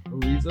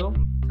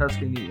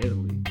 Tuscany,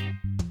 Italy.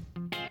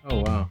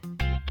 Oh wow.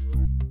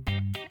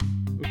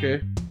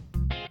 Okay,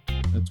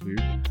 that's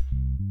weird.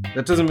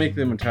 That doesn't make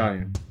them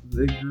Italian.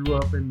 They grew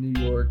up in New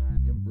York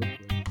and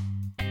Brooklyn.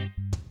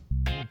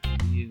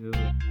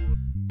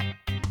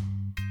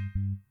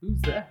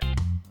 Who's that?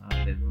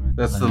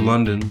 That's the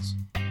Londons.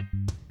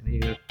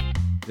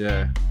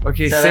 Yeah.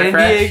 Okay, Southern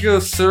San Diego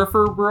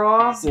Surfer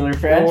Bra Southern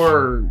Fresh?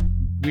 or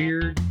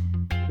weird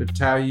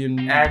Italian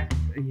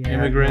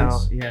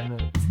immigrants. No.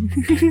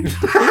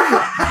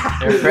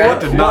 They're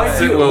French.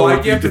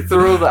 Why'd you have to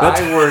throw the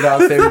I word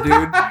out there,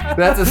 dude?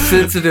 That's a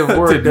sensitive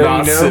word,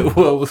 don't you know? Sit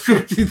well with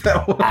you,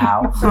 that one.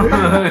 Ow.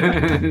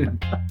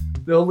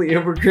 The only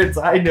immigrants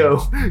I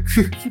know.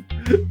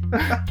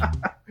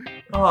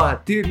 Oh,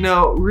 dude,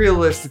 no.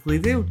 Realistically,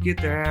 they would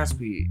get their ass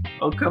beat.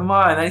 Oh, come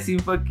on. I seen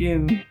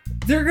fucking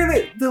They're gonna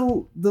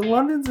the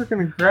Londons are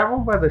gonna grab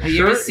him by the shirt. Have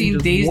you ever seen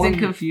just Dazed one-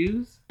 and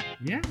Confused?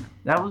 Yeah.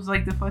 That was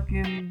like the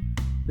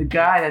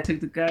guy that took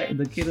the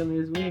kid under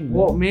his wing. Man.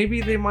 Well,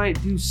 maybe they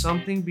might do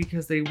something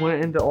because they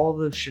went into all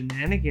the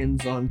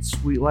shenanigans on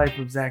Sweet Life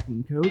of Zack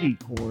and Cody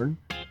Corn.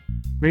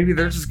 Maybe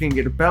they're just gonna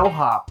get a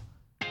bellhop.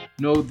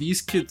 No,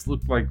 these kids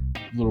look like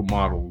little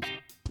models.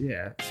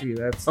 Yeah, see,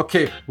 that's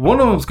Okay, one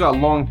of them's got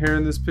long hair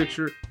in this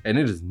picture, and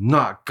it is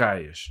not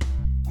guyish.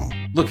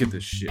 Look at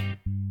this shit.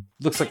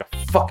 Looks like a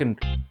fucking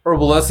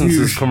Herbal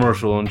Essences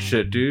commercial and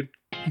shit, dude.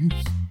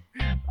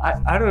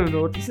 I don't even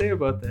know what to say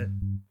about that.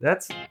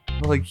 That's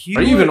like he.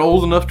 Are you even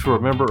old enough to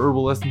remember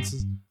Herbal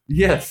Essences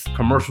Yes,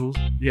 commercials?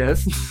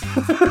 yes.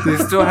 They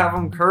still have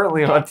them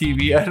currently on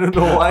TV. I don't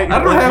know why.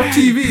 I don't have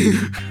TV.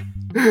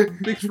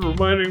 Thanks for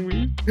reminding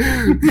me.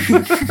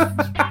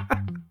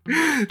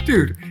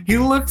 Dude, he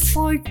looks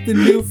like the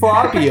new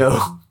Fabio.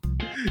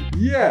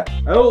 Yeah,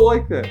 I don't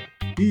like that.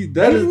 He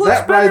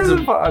looks better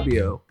than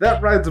Fabio.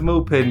 That rides a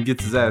moped and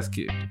gets his ass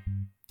kicked.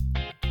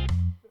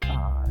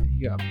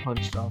 He got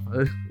punched off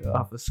a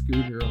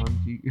scooter on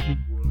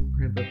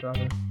Grand Theft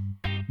Auto.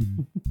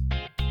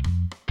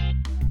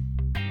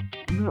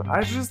 No,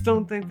 I just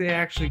don't think they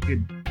actually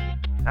could.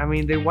 I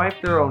mean, they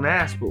wipe their own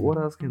ass, but what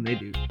else can they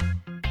do?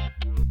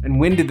 And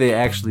when did they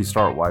actually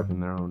start wiping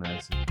their own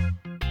asses?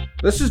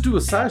 Let's just do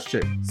a size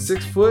check.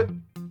 6 foot?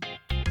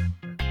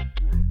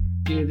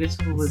 Dude, this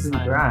fool was in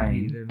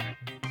grind.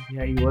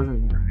 Yeah, he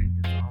wasn't in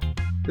grind. It's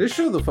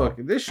awful.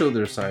 They show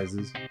their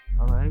sizes.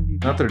 On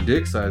IMDb. Not their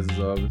dick sizes,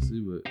 obviously,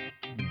 but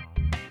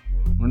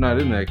we're not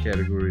in that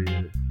category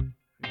yet.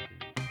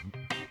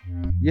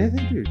 Yeah,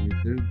 they do,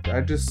 dude.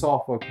 I just saw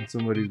fucking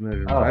somebody's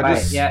measurement. Oh, I right,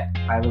 just, yeah,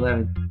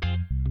 5'11".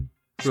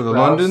 For the Sprouse.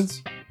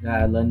 Londons?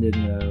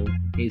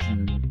 London,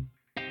 Jason.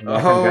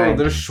 Oh,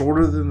 they're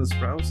shorter than the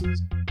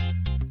Sprouses?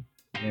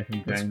 Yeah,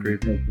 from That's Grind.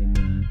 creepy.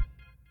 Fucking,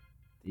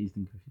 Dazed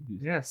and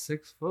Confused. Yeah,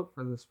 6 foot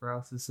for the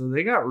Sprouses, so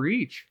they got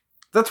reach.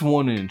 That's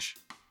 1 inch.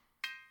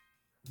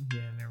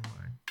 Yeah, never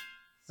mind.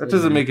 That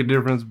doesn't make a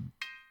difference.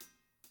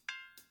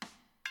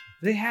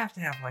 They have to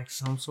have like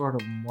some sort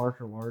of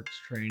martial arts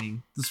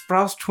training. The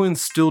Sprouse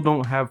twins still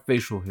don't have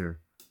facial hair.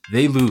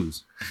 They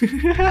lose.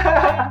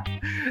 I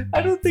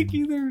don't think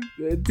either.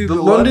 Do The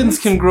Londons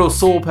can grow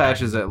soul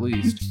patches at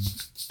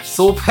least.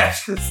 Soul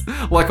patches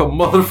like a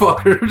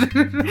motherfucker.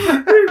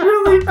 They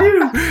really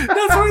do.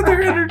 That's why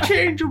they're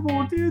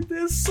interchangeable, dude.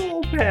 This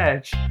soul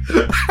patch.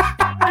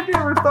 I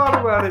never thought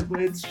about it,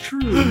 but it's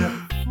true. That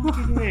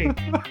fucking A.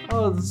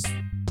 Oh, this.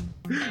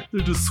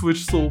 They're just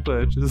switch soul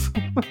patches.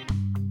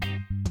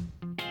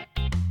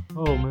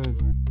 Oh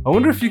man. I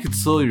wonder if you could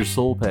sell your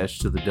soul patch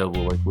to the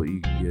devil like what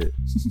you can get.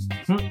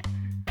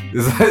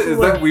 Is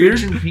that weird?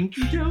 Bitchin'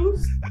 pinky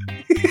toes?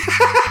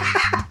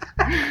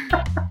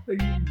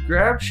 Like you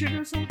grab shit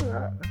or something?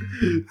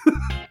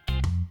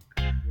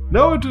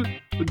 No,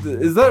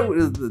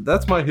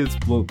 that's my hits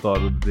blunt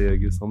thought of the day, I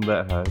guess. I'm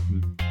that high.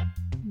 Can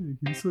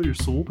you sell your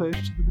soul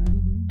patch to the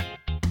devil, man?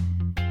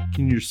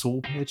 Can your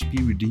soul patch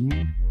be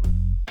redeemed?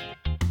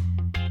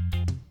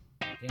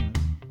 Damn,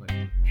 what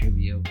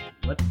trivia?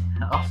 What the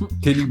hell?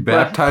 Can you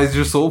baptize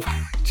your soul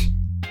patch?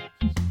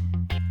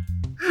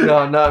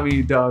 No, not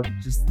me, dog.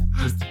 Just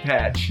a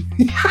patch.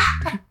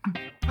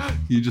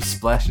 You just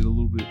splash it a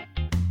little bit.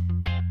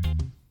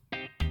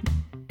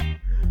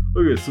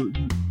 Okay, so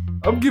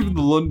I'm giving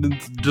the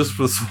Londons just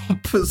for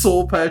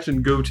soul patch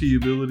and goatee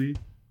ability.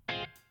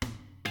 Yeah,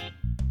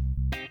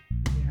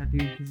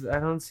 dude, because I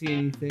don't see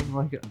anything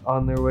like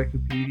on their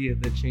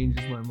Wikipedia that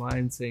changes my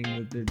mind saying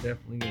that they're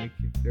definitely gonna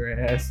kick their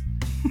ass.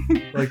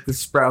 Like the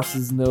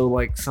Sprouses know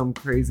like some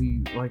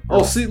crazy like.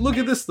 Oh, see, look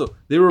at this though.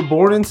 They were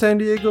born in San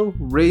Diego,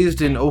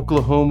 raised in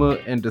Oklahoma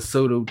and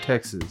DeSoto,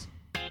 Texas.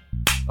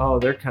 Oh,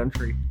 they're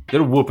country.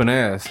 They're whooping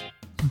ass.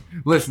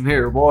 Listen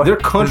here, boy. They're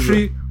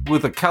country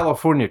with a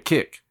California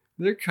kick.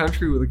 They're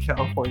country with a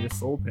California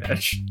soul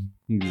patch.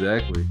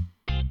 Exactly.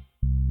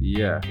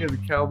 Yeah. Yeah, the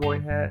cowboy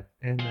hat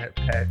and that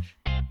patch.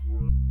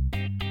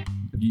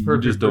 You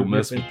Perfect just don't for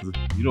mess dipping.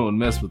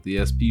 with the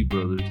SP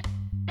brothers.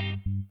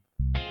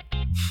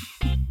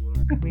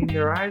 I mean,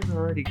 their eyes are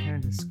already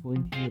kind of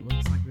squinty. It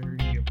looks like they're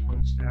gonna get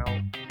punched out.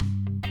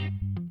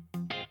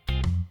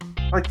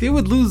 Like they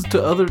would lose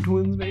to other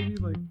twins, maybe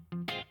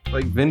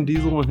like Vin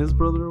Diesel and his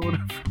brother or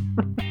whatever.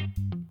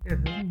 Yeah,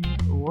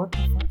 what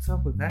the fuck's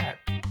up with that?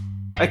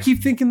 I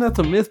keep thinking that's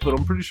a myth, but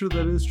I'm pretty sure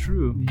that is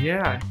true.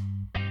 Yeah,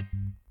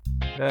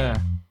 Yeah,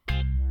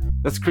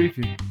 that's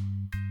creepy.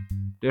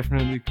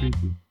 Definitely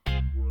creepy.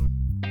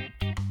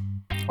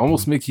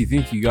 Almost makes you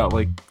think you got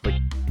like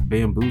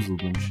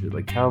bamboozled and shit.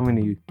 Like how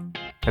many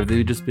have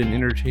they just been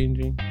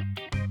interchanging?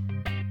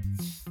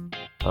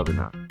 Probably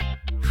not.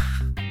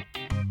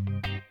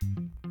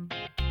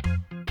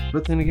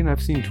 But then again,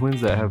 I've seen twins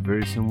that have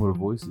very similar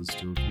voices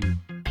still too.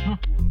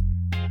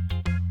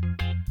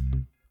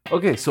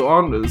 Okay, so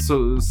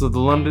the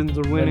Londons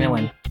are winning. They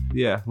win.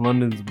 Yeah,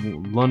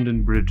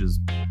 London Bridge is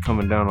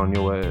coming down on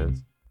your ass.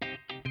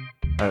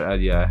 I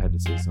had to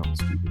say something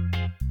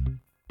stupid.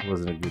 It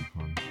wasn't a good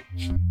one.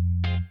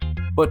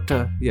 But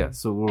yeah,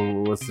 so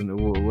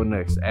what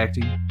next?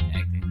 Acting.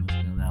 Acting.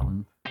 Let's go that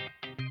one.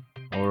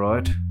 All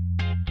right.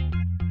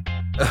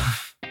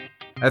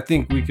 I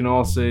think we can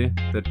all say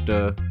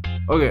that.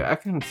 Okay, I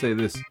can say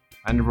this.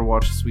 I never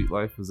watched Sweet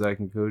Life of Zack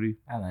and Cody.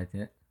 I liked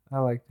it. I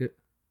liked it.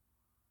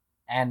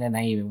 And then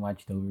I even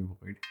watched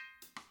Overboard.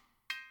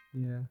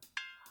 Yeah.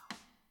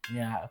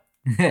 Yeah.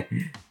 Yeah,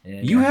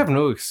 You have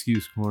no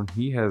excuse, Corn.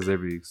 He has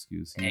every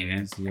excuse. Hey, man,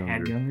 He's I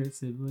had younger. younger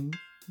siblings.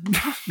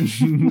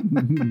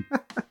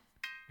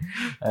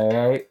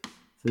 Alright.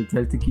 So it's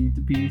time to keep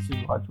the peace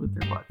and watch what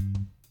they're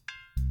watching.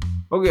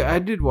 Okay, I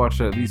did watch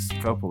at least a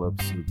couple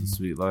episodes of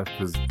Sweet Life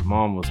because the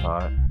mom was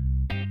hot.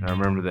 And I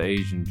remember the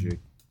Asian chick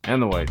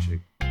and the white chick.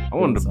 I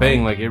wanted to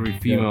bang like every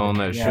female on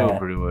that show, Yeah.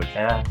 pretty much.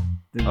 Yeah.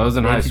 I was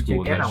in high Asian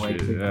school chick when and that a white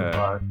shit, chick yeah. was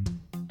hot.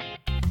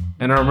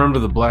 And I remember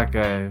the black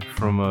guy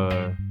from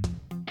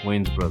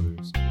Wayne's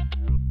Brothers.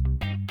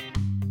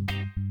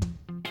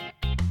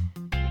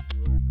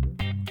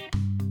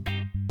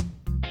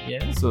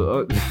 Yeah.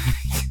 So,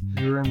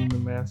 You're in the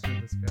Master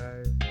of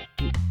Disguise.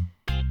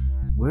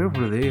 where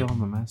were they on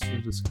the Master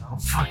of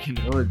Disguise? Fucking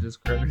know it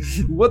just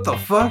credited. What the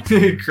fuck?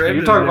 You're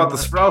talking about the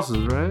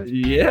Sprouses, right?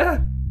 Yeah.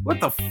 What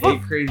the 8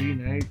 fuck? Crazy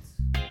Nights.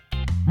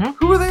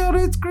 Who are they on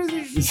It's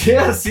Crazy?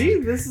 Yeah, see?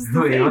 This is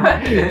the Wait, thing.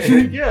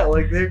 what? Yeah,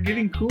 like they're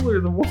getting cooler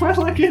the more I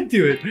look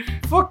into it.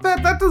 Fuck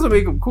that. That doesn't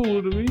make them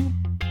cooler to me.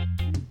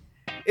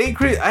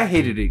 I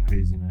hated 8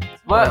 Crazy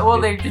Nights. Well,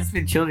 they've just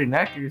been children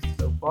actors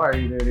so far,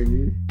 you know what I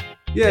mean?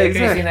 Yeah, Eight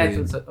exactly. Crazy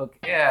Nights was okay.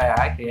 Yeah,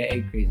 I can.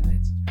 8 Crazy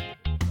Nights was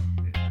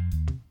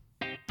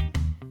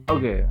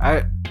Okay,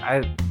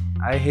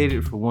 I hate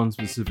it for one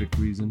specific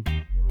reason,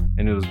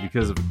 and it was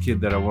because of a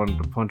kid that I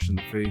wanted to punch in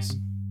the face.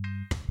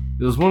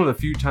 It was one of the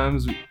few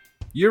times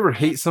you ever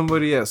hate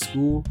somebody at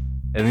school,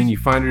 and then you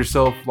find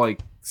yourself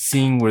like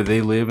seeing where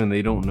they live and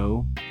they don't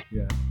know.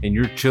 Yeah. And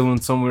you're chilling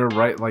somewhere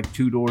right like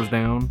 2 doors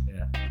down.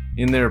 Yeah.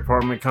 In their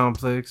apartment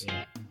complex.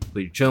 Yeah.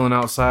 But you're chilling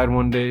outside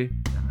one day,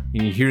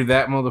 and you hear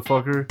that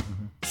motherfucker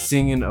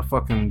singing a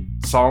fucking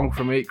song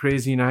from 8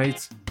 Crazy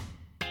Nights.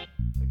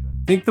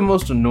 Think the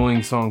most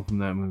annoying song from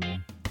that movie.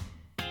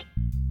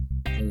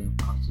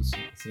 Also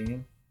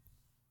singing.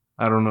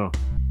 I don't know.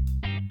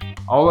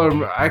 All I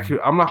remember,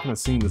 I'm not gonna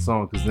sing the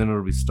song because then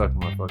it'll be stuck in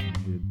my fucking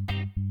head.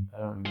 I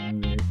don't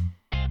remember it.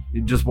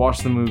 You just watch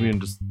the movie and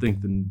just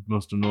think the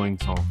most annoying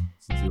song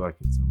since you like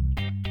it so much.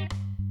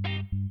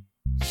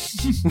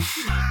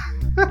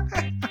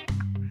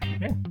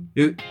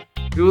 It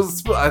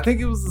was. I think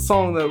it was the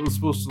song that was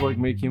supposed to like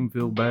make him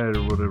feel bad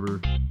or whatever.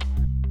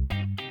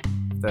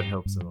 If that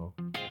helps at all.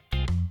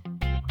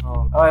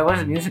 Oh, it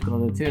was a musical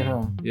though too,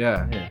 huh?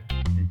 Yeah. Yeah.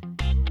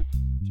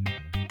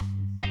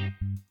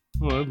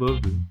 Oh, I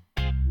loved it.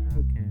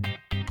 Okay.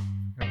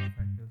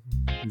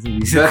 It's a That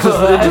musical.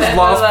 just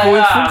lost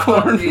points for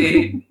Corn. Corn.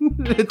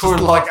 It just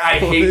Corn's lost like, I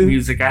hate points.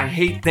 music. I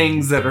hate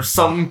things that are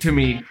sung to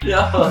me. No,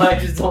 I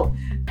just don't.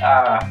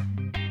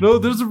 No,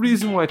 there's a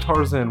reason why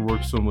Tarzan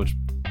worked so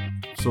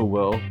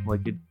well.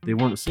 Like they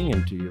weren't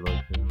singing to you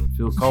like that.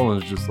 Phil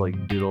Collins just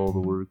like did all the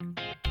work,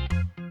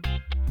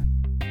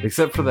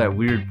 except for that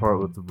weird part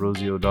with the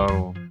Rosie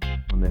O'Donnell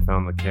when they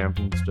found the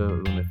camping stuff,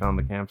 when they found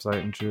the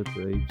campsite and shit,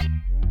 the apes.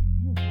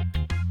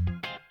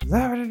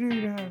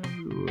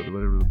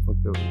 Whatever the fuck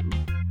that was.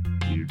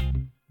 Weird.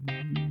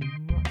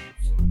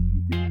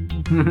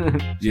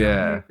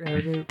 Yeah.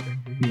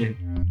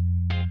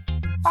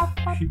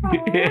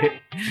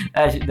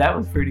 Actually, that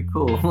was pretty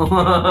cool.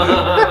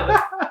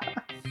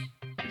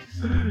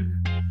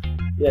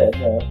 Yeah,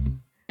 no.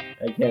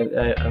 I can't.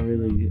 I'm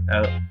really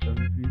out of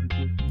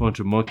music. Bunch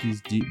of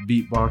monkeys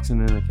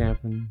beatboxing in a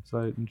camping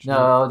site and shit.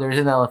 No, there's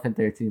an elephant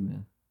there too,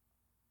 man.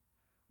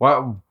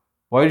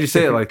 Why did you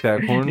say it like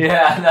that, Corn?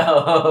 Yeah,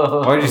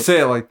 no. Why'd you say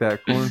it like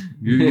that, Corn?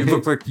 You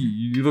look like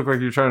you look like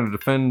you're trying to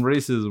defend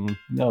racism.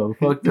 No,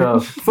 fucked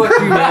up. Fuck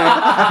you,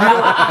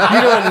 man.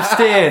 You don't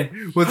understand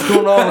what's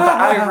going on with the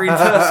ivory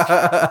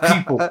tusk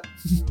people.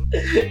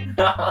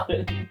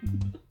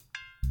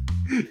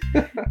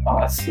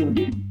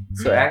 Awesome.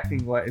 So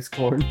acting wise,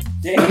 Corn.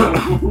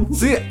 Dang.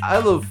 See, I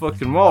love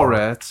fucking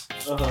Mallrats.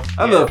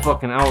 I love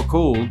fucking Out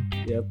Cold.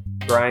 Yep.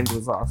 Grind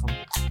was awesome.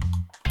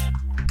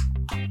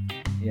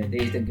 Yeah,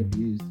 Dazed and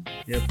Confused.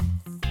 Yep.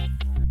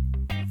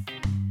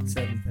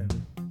 Seventh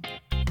Heaven.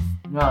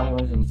 No, it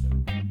wasn't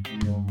 17.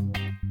 No.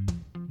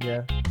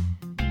 Yeah.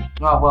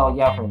 Oh, well,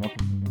 yeah, for an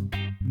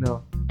episode.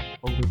 No.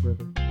 Older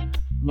brother.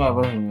 No, it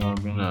wasn't your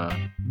brother. Nah.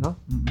 No?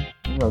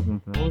 It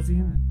wasn't for What was he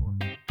in there for?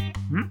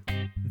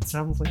 It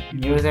sounds like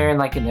He was there in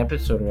like an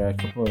episode or a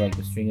couple of like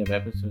a string of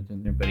episodes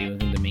in there, but he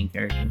wasn't the main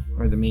character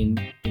or the main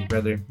big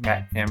brother,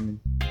 Matt Cameron.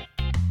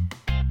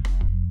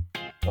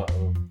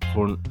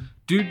 Corn.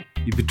 Dude,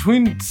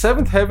 between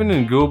Seventh Heaven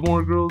and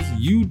Gilmore Girls,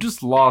 you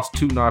just lost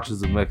 2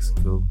 notches of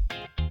Mexico.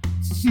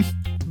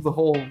 the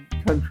whole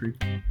country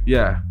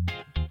Yeah.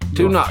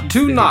 Two States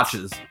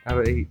notches. out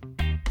of 8.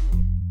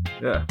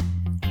 Yeah.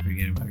 Don't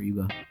forget about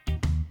Reba.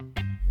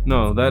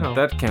 No, that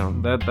No.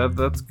 count.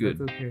 That's good.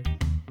 That's okay.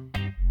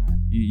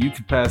 You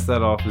could pass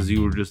that off as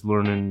you were just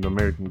learning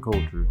American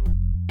culture.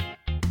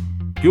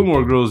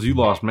 Gilmore Girls, you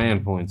lost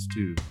man points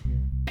too.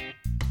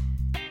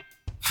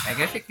 I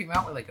guess it came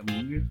out with like a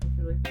movie or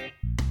something like that.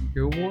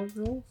 Gilmore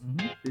Girls?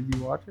 Mm-hmm. Did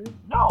you watch it?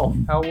 No.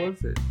 How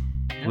was it?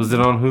 Was it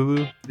on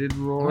Hulu? Did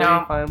Rory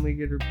No. finally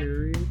get her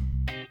period?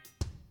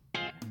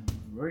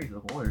 Rory's a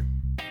whore.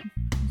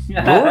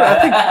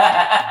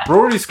 I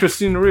Rory's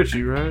Christina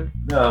Ricci, right?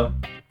 No.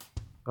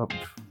 Oh,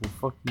 well,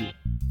 fuck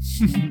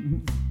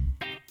you.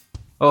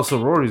 Oh,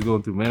 so Rory's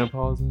going through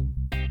menopause then?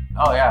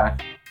 Oh yeah.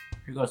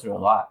 She goes through a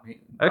lot.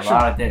 Actually- a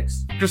lot of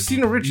dicks.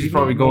 Christina You Ricci's don't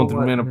probably know going through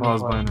what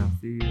menopause by now. is,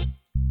 do you?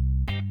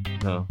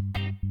 No.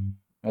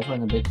 That's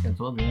when the bitch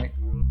gets older, right?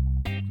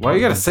 Why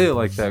you gotta say it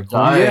like that, Cole?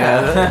 Sorry.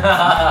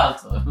 Yeah.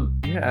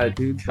 Yeah,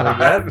 dude. Like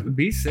that,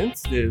 be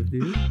sensitive,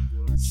 dude.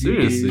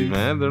 Seriously, Jeez.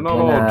 man. They're not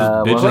When,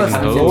 all just woman bitches and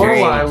comes hoes. into your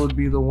Lorelai age. would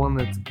be the one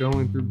that's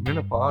going through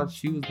menopause.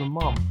 She was the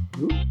mom.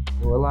 Who?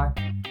 Lorelai.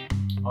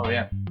 Oh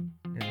yeah.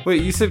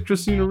 Wait, you said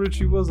Christina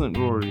Ricci wasn't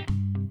Rory.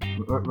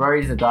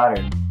 Rory's the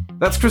daughter.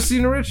 That's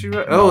Christina Ricci,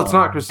 right? Oh, it's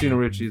not Christina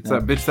Ricci. It's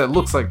that bitch that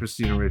looks like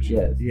Christina Ricci.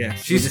 Yes.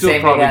 Yes. She's The still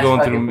same probably big-ass going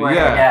fucking through. forehead.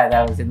 Yeah. Yeah,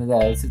 that was in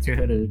the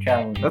Sisterhood of the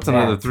Traveling. That's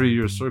another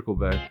 3-year circle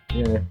back.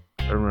 Yeah.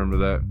 I remember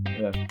that.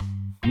 Yeah.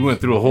 We went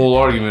through a whole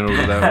argument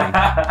over that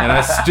one. And I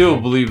still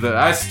believe that.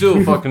 I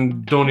still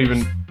fucking don't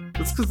even.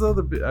 It's because the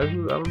other bitch. I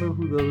don't know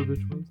who the other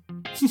bitch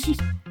was.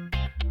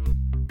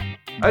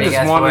 I Big just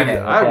ass wanted.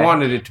 forehead, I okay.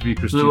 wanted it to be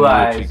Christina Blue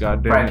eyes. Ricci.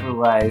 Goddamn Bright it!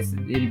 blue eyes.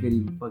 Itty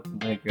bitty fucking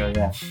white girl.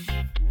 Yeah.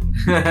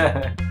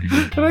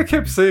 And I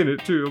kept saying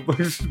it too. I'm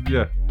like,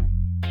 yeah,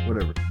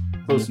 whatever.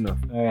 Close enough.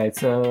 All right.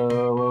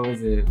 So what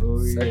was it? What were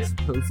we Sex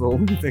was the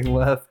only thing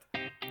left.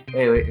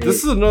 wait.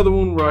 This is another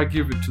one where I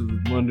give it to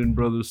the London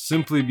Brothers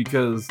simply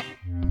because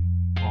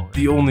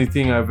the only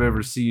thing I've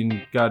ever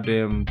seen,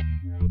 goddamn,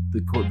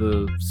 the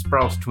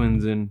Sprouse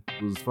twins in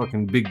was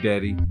fucking Big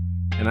Daddy,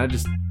 and I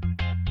just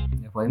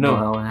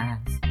no.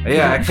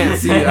 Yeah, I can't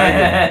see.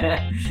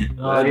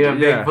 Oh, you're a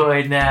big yeah.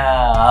 boy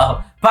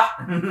now.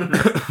 Pa!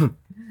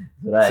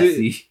 That's what I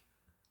see.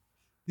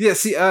 Yeah,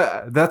 see,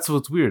 that's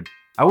what's weird.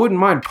 I wouldn't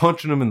mind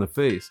punching him in the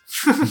face.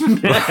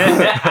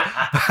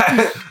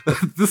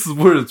 This is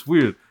where it's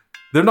weird.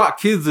 They're not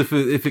kids if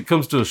it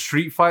comes to a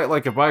street fight.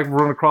 Like if I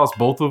run across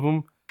both of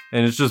them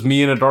and it's just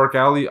me in a dark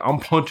alley, I'm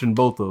punching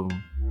both of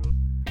them.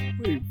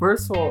 Wait,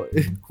 first of all,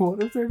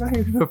 what if they're not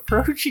even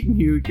approaching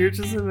you? You're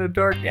just in a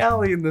dark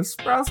alley and the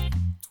Sprouse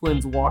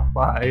twins walk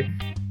by.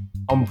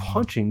 I'm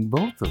punching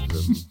both of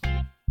them.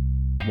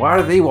 Why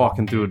are they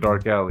walking through a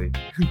dark alley?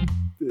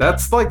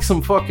 That's like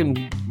some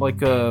fucking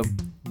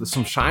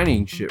some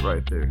Shining shit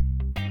right there.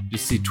 You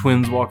see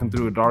twins walking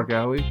through a dark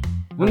alley?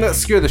 Wouldn't that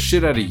scare the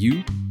shit out of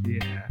you?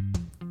 Yeah.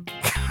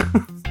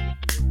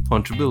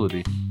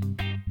 Punchability.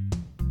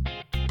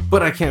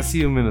 But I can't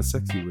see him in a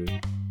sexy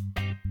way.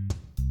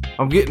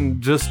 I'm getting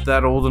just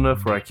that old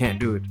enough where I can't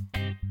do it.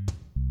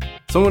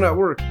 Someone at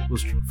work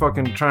was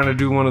fucking trying to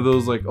do one of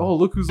those like, oh,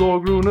 look who's all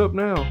grown up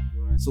now,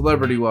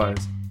 celebrity-wise.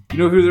 You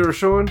know who they were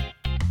showing?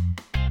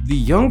 The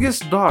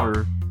youngest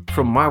daughter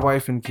from My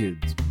Wife and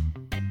Kids.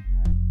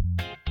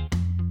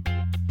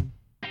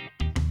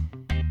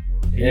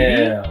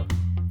 Yeah.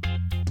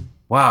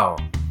 Wow.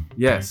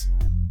 Yes.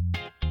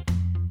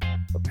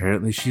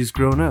 Apparently she's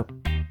grown up.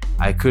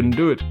 I couldn't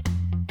do it.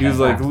 He was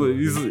like,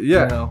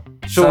 yeah, No.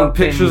 showing Some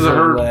pictures things of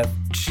are her.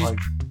 left, She's, like,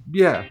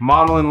 yeah,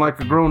 modeling like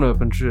a grown up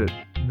and shit.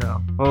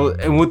 no. Oh,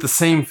 and with the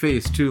same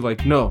face too.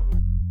 Like, no,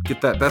 get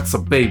that. That's a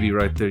baby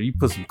right there. You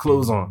put some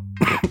clothes on.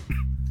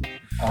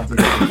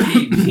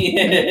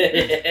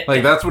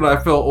 Like that's when I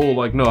felt old.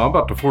 Like, no, I'm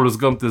about to Forrest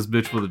Gump this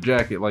bitch with a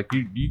jacket. Like,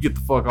 you get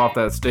the fuck off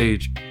that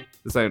stage.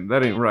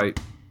 That ain't right.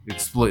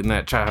 Exploiting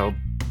that child.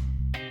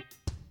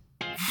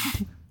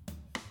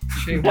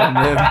 Shame on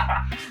them.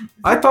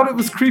 I thought it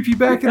was creepy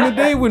back in the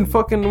day when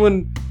fucking 30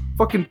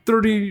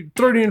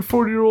 and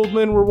 40-year-old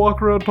men were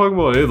walking around talking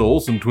about, hey, the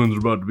Olsen twins are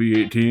about to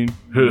be 18.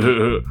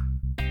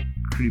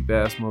 Creep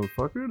ass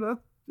motherfucker. That's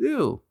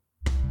ew.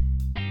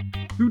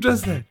 Who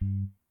does that?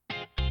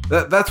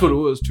 That's what it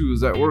was too.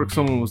 Is at work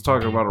someone was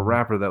talking about a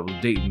rapper that was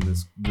dating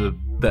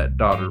that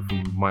daughter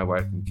from My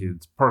Wife and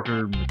Kids,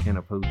 Parker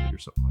McKenna Posey or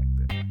something like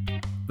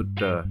that. But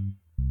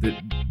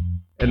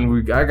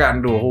I got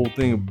into a whole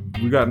thing.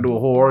 We got into a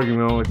whole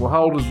argument. I'm like, well,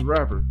 how old is the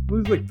rapper?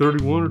 Well, he's like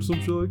 31 or some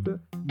shit like that.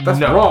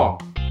 That's wrong.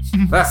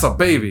 That's a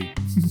baby.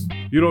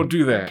 You don't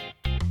do that.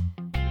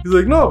 He's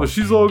like, no, but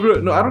she's all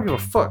good. No, I don't give a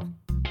fuck.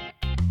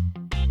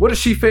 What is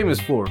she famous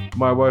for?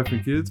 My Wife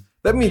and Kids.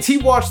 That means he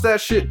watched that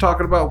shit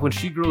talking about when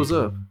she grows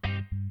up.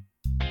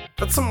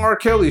 That's some R.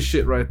 Kelly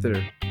shit right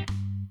there.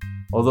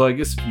 Although I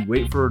guess if you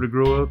wait for her to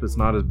grow up, it's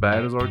not as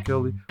bad as R.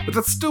 Kelly. But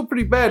that's still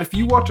pretty bad if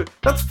you watch it.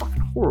 That's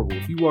fucking horrible.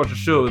 If you watch a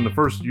show and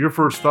your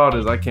first thought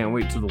is, I can't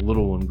wait till the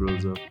little one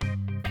grows up.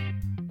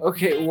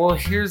 Okay, well,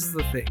 here's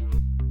the thing.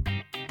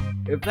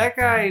 If that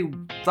guy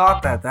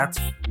thought that's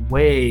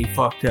way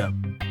fucked up.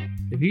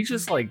 If he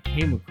just like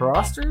came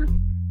across her,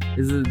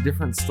 is it a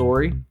different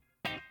story?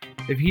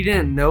 If he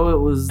didn't know it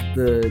was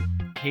the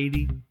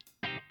Katie,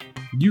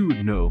 You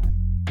would know.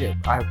 yeah,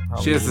 I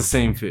probably. She has the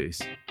same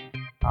face.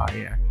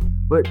 Yeah,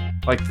 but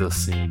Like the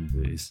same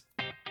face.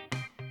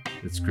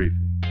 It's creepy.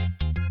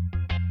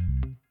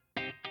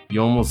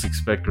 You almost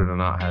expect her to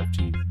not have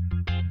teeth.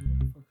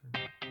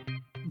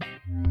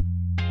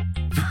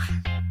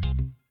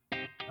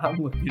 I'm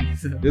looking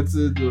at it. It's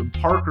a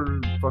Parker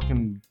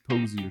fucking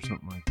Posey or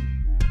something like that.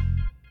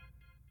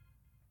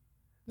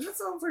 That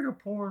sounds like a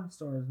porn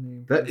star's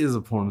name. That is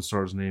a porn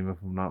star's name, if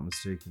I'm not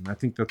mistaken. I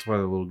think that's why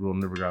the little girl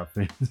never got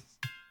famous.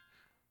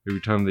 Every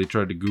time they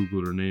tried to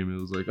Google her name, it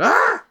was like,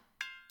 ah!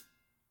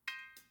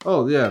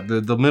 Oh, yeah,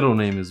 the middle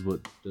name is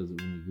what does it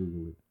when you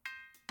Google it.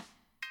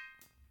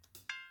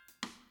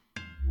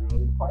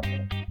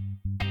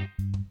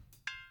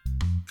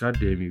 God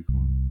damn you,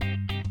 Corn.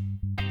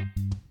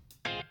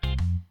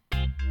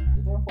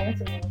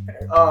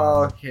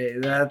 Okay,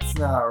 that's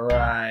not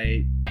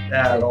right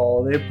at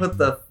all. They put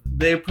the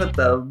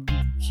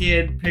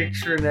kid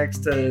picture next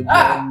to the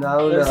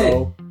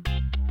no.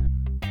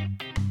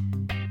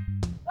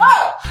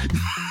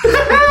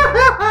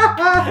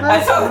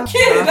 I saw the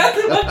kid. That's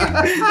the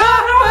fucking.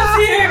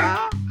 No, here.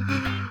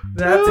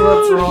 That's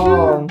what's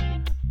wrong.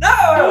 No.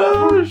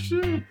 Oh,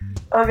 shit.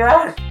 Oh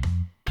god.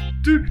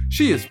 Dude,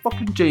 she is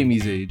fucking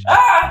Jamie's age.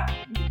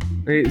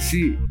 Wait,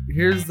 see,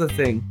 here's the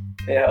thing.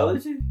 Yeah, how old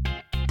is she?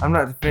 I'm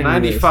not defending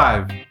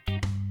 95. this.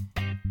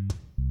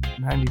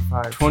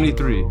 95.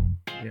 23.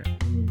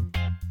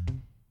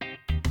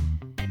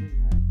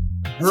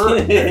 So,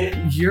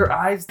 yeah. Your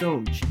eyes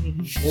don't Let me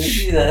change.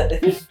 see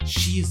that.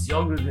 She's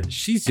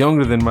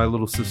younger than my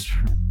little sister.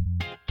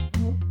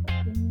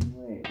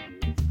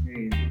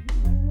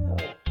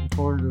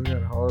 Porn just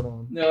got hard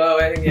on. No,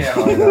 I didn't get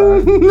hard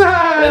on.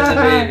 That's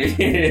a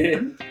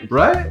baby.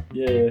 Right?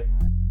 Yeah.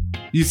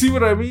 You see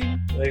what I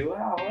mean? Like,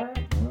 wow, what?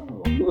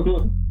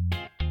 No.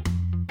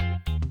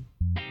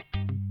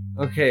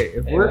 Okay,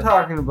 if Hey, we're what?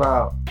 talking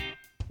about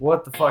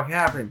what the fuck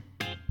happened,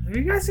 have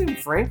you guys seen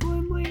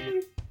Franklin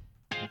lately?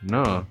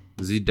 No.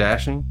 Is he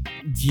dashing?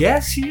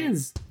 Yes, he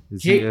is.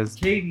 Is he as...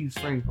 Katie's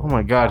Franklin. Oh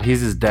my god,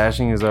 he's as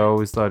dashing as I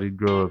always thought he'd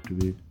grow up to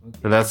be.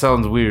 And that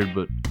sounds weird,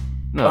 but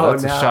no,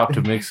 that's a shop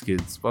to mix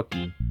kids. Fuck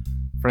you.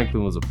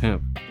 Franklin was a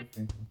pimp.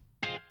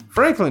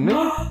 Franklin,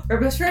 man. Her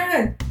best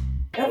friend.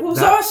 That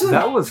was awesome.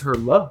 That was her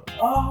love.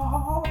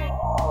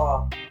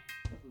 Oh.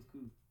 That was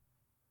cool.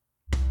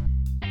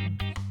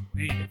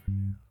 Wait.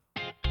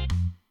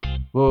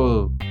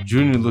 Whoa,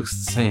 Junior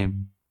looks the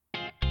same.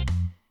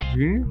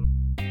 Junior?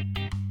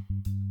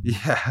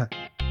 Yeah.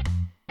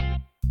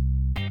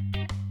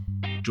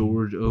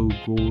 George O.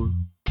 Gore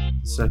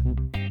II.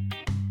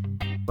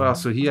 Wow,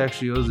 so he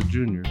actually was a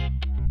junior,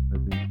 I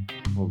think.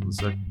 Well, the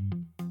second.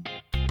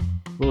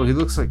 Well, he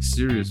looks like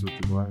Sirius with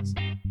the glasses.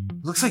 He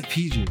looks like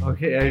PJ.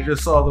 Okay, I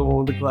just saw the one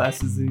with the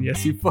glasses, and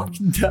yes, he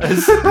fucking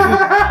does.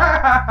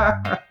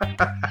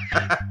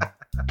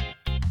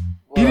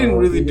 He didn't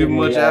really do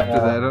much after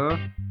that, huh?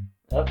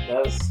 Oh,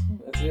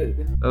 that's it.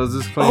 That was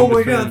his claim Oh to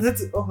my fame. god,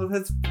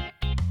 that's.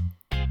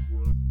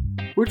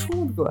 Which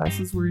one with the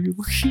glasses were you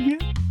looking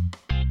at?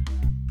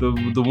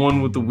 The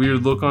one with the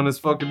weird look on his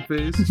fucking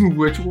face.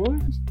 Which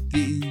one?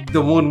 The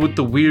one with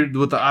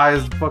the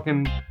eyes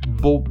fucking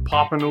bolt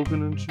popping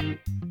open and shit.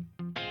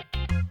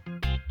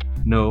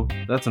 No,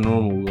 that's a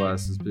normal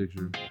glasses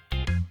picture.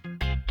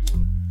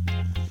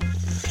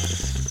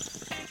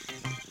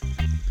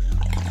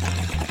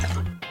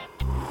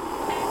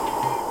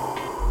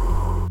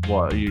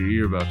 What?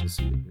 You're about to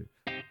see it.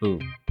 Boom.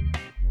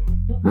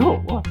 No,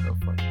 what the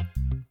fuck?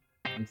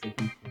 Looks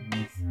like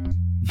he's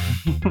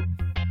famous.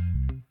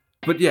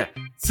 But yeah,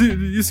 see,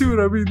 you see what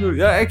I mean? Though?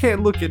 Yeah, I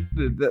can't look at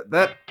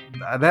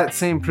that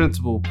same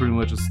principle. Pretty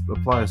much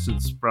applies to the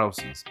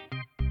Sprouses.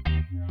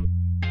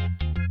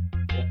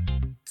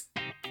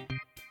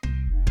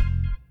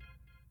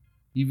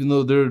 Even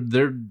though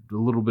they're a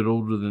little bit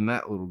older than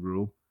that little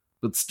girl,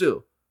 but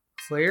still.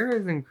 Claire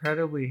is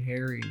incredibly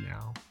hairy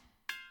now.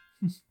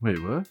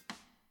 Wait, what?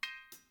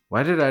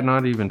 Why did I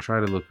not even try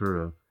to look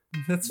her up?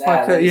 That's Nah,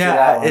 fucked let up. me see that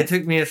Yeah, one. it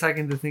took me a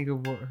second to think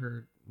of what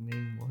her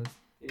name was.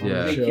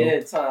 Yeah. 3 Show.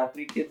 kids, huh?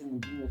 3 kids in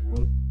the Venus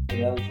book. So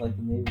that was like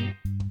the neighbor.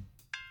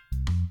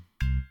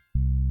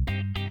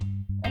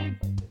 I don't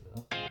like it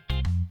though.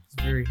 It's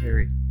very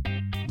hairy,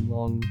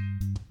 long,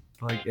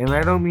 like, and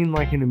I don't mean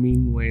like in a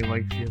mean way.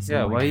 Like she has some,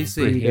 Yeah, like, why you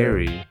say pretty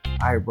hairy?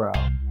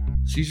 eyebrow?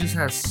 She just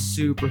has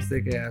super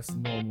thick ass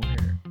normal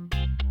hair.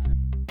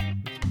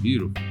 It's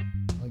beautiful.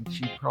 Like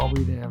she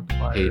probably didn't have to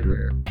buy Hater. her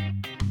hair.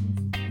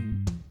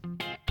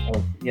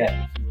 Oh,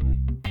 yeah.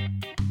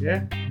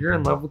 Yeah, you're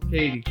in love with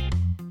Katie.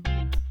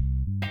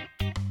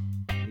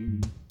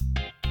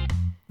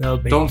 No,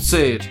 baby. Don't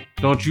say it.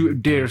 Don't you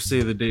dare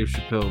say the Dave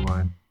Chappelle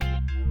line.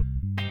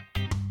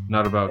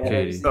 Not about Yeah,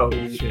 Katie. Oh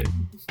shit.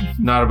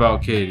 Not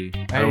about Katie.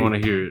 I don't Hey. want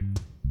to hear it.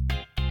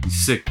 You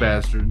sick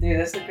bastard. Dude,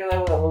 that's the girl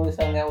that always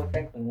hung out with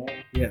Franklin,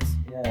 right? Yes.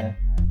 Yeah.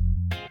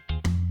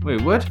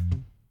 Wait, what?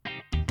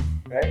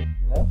 Right?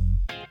 No?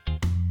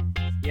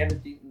 You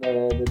haven't beaten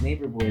the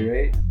neighbor boy,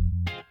 right?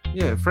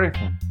 Yeah,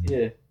 Franklin.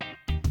 Yeah.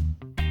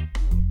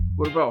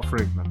 What about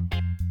Franklin?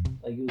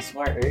 Like he was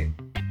smart, right?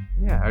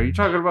 Yeah, are you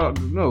talking about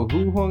no?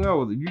 Who hung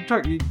out with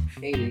it?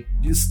 Katie.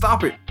 You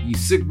stop it, you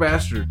sick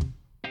bastard.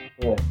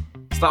 What?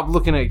 Stop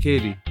looking at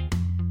Katie.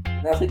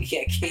 Not looking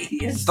at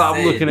Katie. Stop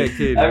looking at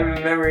Katie. I'm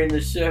remembering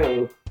the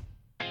show.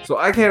 So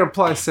I can't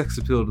apply sex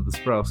appeal to the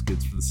Sprouse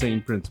kids for the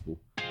same principle.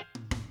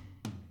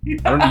 I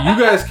don't know, you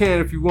guys can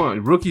if you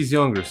want. Rookie's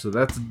younger, so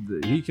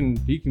he can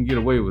get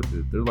away with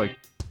it. They're like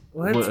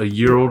a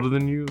year older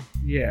than you.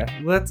 Yeah,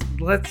 let's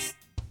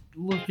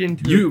look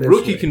into You it this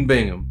Rookie way. can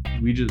bang them.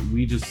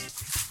 We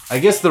just. I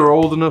guess they're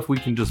old enough. We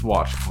can just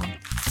watch them.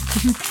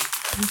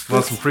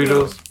 Want some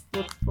Fritos?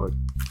 What the fuck?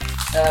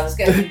 This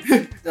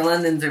guy, the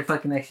Londons are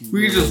fucking actually.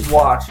 We just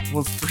watched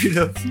Once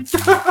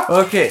Fritos.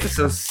 Okay,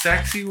 so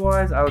sexy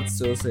wise, I would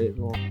still say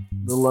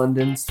the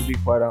Londons, to be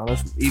quite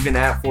honest, even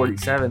at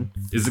 47.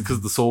 Is it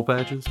because the soul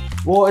patches?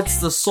 Well, it's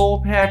the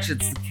soul patch,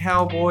 it's the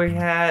cowboy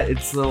hat,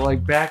 it's the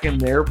like back in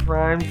their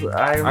primes.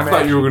 I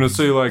thought you were gonna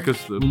say like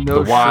it's the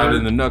No wide shirt.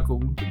 and the knuckle,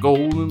 the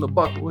gold and the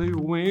buckle, here,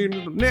 wing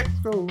and the neck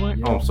go away.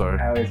 Yeah. Oh, I'm sorry.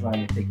 I always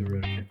wanted to take a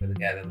road trip with a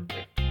guy that looked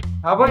like.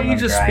 How about you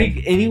just Grind.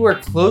 speak anywhere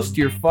close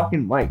to your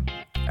fucking mic?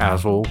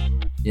 Asshole.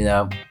 You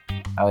know,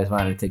 I always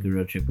wanted to take a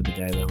road trip with a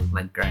guy that looked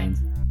like Grind.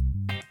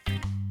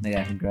 The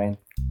guy from Grind.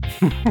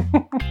 Yeah.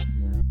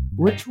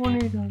 Which one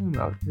are you talking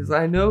about? Because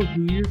I know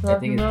who you're I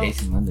think talking it's about.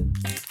 Jason London.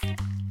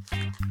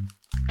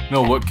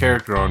 No, what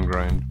character on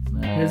Grind?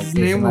 His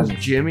Jason name was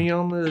London. Jimmy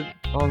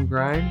on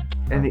Grind,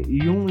 and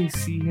you only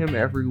see him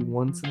every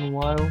once in a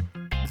while.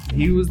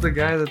 He was the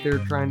guy that they were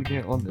trying to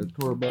get on the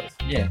tour bus.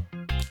 Yeah.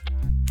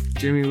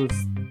 Jimmy was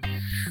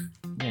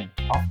Yeah.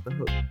 off the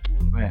hook.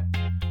 Right.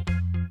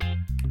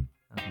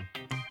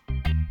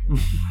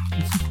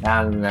 Now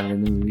I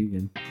remember the movie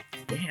again.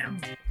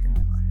 Damn.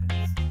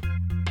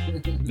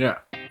 Yeah.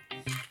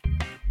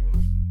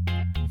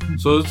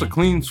 So it's a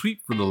clean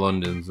sweep for the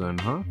Londons then,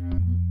 huh?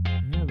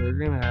 Yeah, they're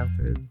gonna have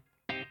to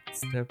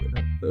step it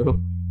up though.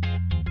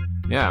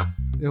 Yeah.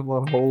 They have a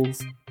lot of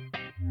holes.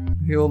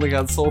 They only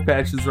got soul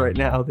patches right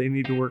now. They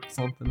need to work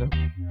something out.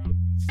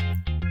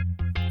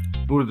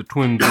 Who are the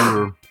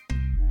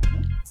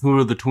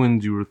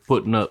twins you were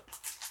putting up?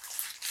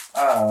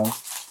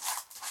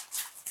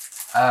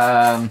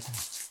 I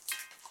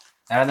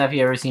don't know if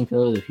you ever seen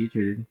Phil of the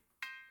Future,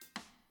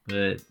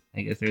 but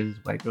I guess there's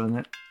this white girl in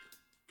it,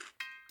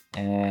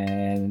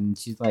 and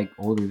she's like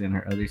older than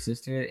her other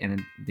sister,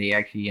 and they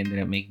actually ended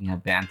up making a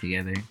band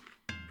together.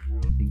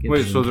 I think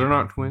Wait, so they're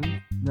not twins?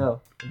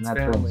 No, it's not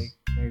family. twins.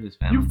 They're just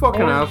family. You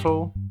fucking Oh.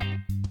 asshole.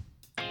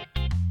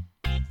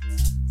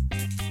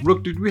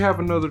 Rook, did we have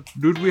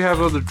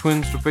other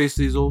twins to face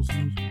these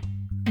Olsons?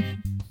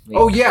 Wait.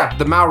 Oh yeah,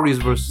 the Maoris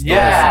versus the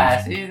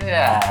Yeah, see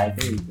that?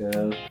 There you go.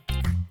 Olsons.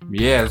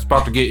 Yeah, it's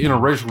about to get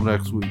interracial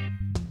next week.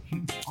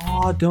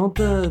 Oh, don't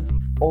the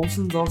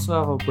Olsons also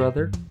have a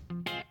brother?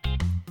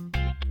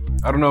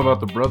 I don't know about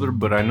the brother,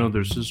 but I know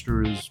their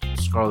sister is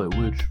Scarlet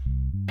Witch.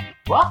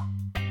 What?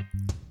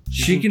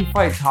 She can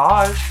fight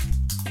Taj.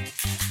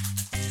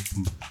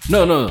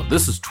 No.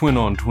 This is twin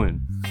on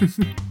twin.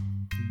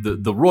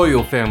 the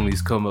royal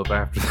families come up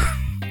after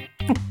that.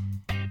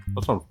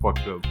 That sounds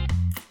fucked up.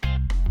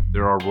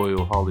 There are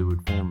royal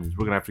Hollywood families.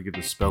 We're gonna have to get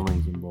the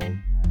spellings involved.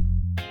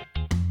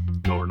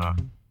 No, we're not.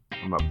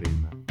 I'm not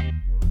paying that.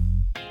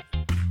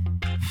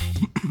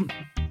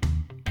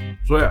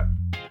 So yeah,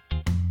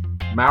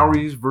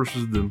 Maoris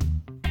versus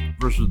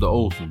the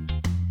Olsen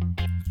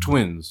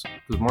twins.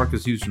 Because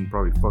Marcus Houston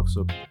probably fucks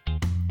up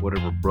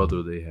whatever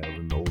brother they have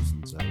in the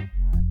Olsen side.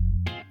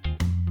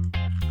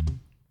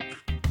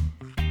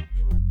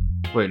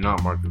 Wait,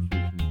 not Marcus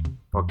Houston.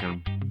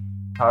 Fucking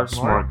Taj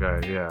smart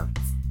guy, yeah.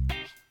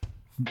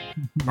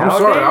 I'm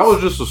sorry, I was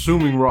just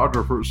assuming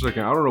Roger for a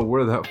second. I don't know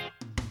where that.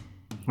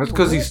 That's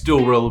because he's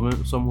still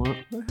relevant somewhat.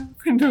 What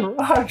happened to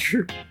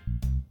Roger?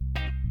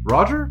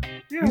 Roger?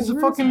 Yeah, He's a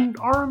where is fucking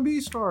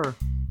R&B star.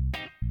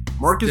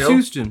 Marcus Still?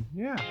 Houston,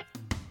 yeah.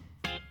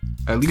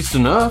 At least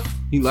enough.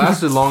 He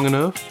lasted long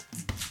enough.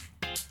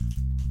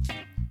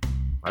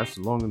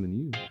 Lasted longer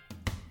than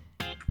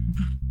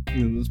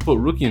you. Let's put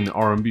Rookie in the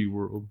R&B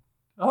world.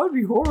 That would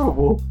be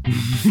horrible.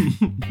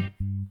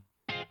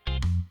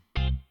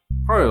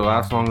 Probably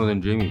last longer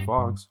than Jamie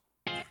Foxx.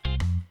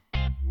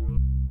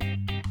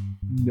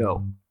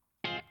 No.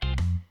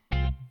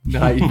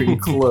 Not even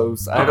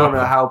close. I don't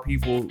know how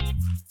people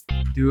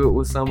do it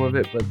with some of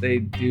it, but they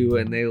do,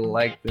 and they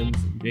like them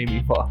some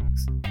Jamie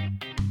Foxx.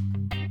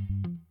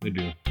 They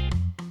do.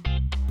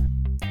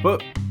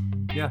 But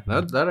yeah,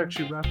 that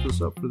actually wraps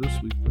us up for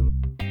this week though.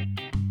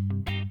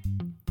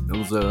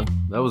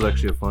 That was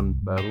actually a fun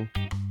battle.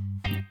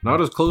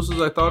 Not as close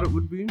as I thought it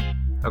would be.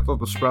 I thought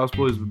the Sprouse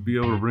boys would be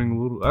able to bring a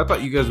little. I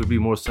thought you guys would be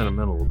more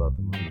sentimental about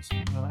them,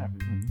 honestly.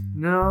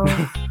 No.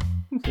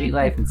 Sweet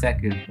Life and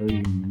Second. I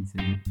mean,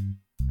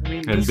 I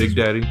mean, And Big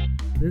Daddy,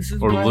 This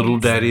is or why Little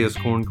it's- Daddy, as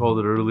Korn called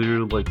it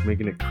earlier, like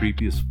making it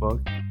creepy as fuck.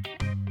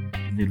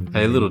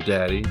 Hey, Little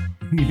Daddy,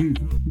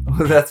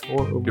 Oh, that's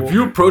horrible. if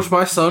you approach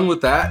my son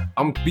with that,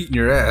 I'm beating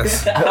your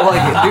ass.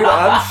 like, dude,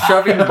 I'm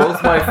shoving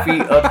both my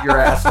feet up your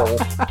asshole.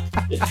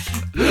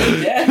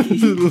 Daddy.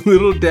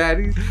 Little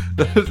Daddy.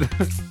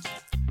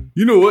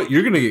 You know what?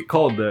 You're gonna get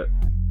called that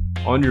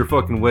on your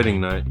fucking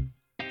wedding night.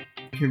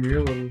 Come here,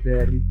 little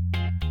daddy.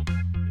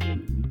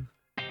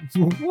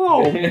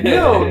 Whoa,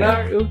 no,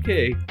 not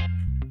okay.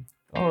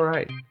 All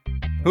right.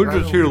 He'll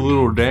just hear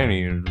little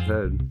Danny in his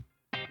head.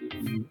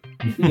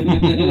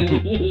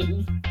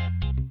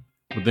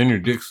 But then your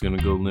dick's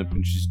gonna go limp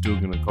and she's still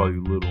gonna call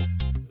you little.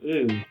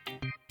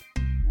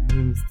 My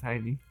name is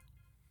Tiny.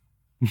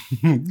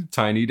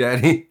 Tiny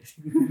Daddy.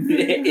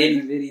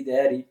 Itty bitty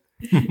daddy.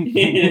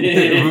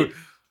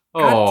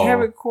 God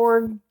damn it,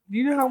 Corn. Do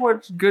you know how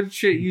much good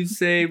shit you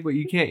say, but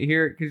you can't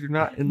hear it because you're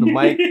not in the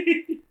mic?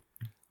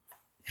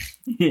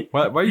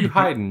 Why are you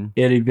hiding?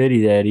 Itty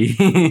bitty daddy.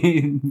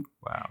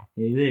 Wow.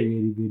 Hey there,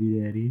 itty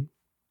bitty daddy.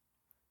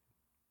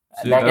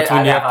 See, that's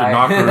when you have to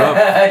knock her up.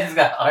 I just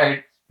got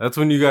hard. That's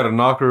when you gotta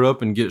knock her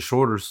up and get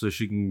shorter so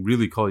she can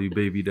really call you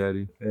baby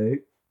daddy. Hey.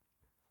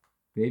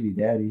 Baby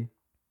daddy.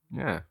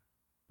 Yeah.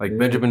 Like Yeah.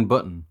 Benjamin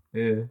Button.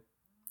 Yeah.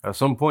 At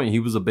some point, he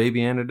was a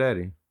baby and a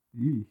daddy.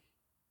 Eesh.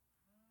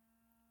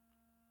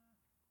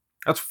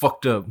 That's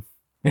fucked up.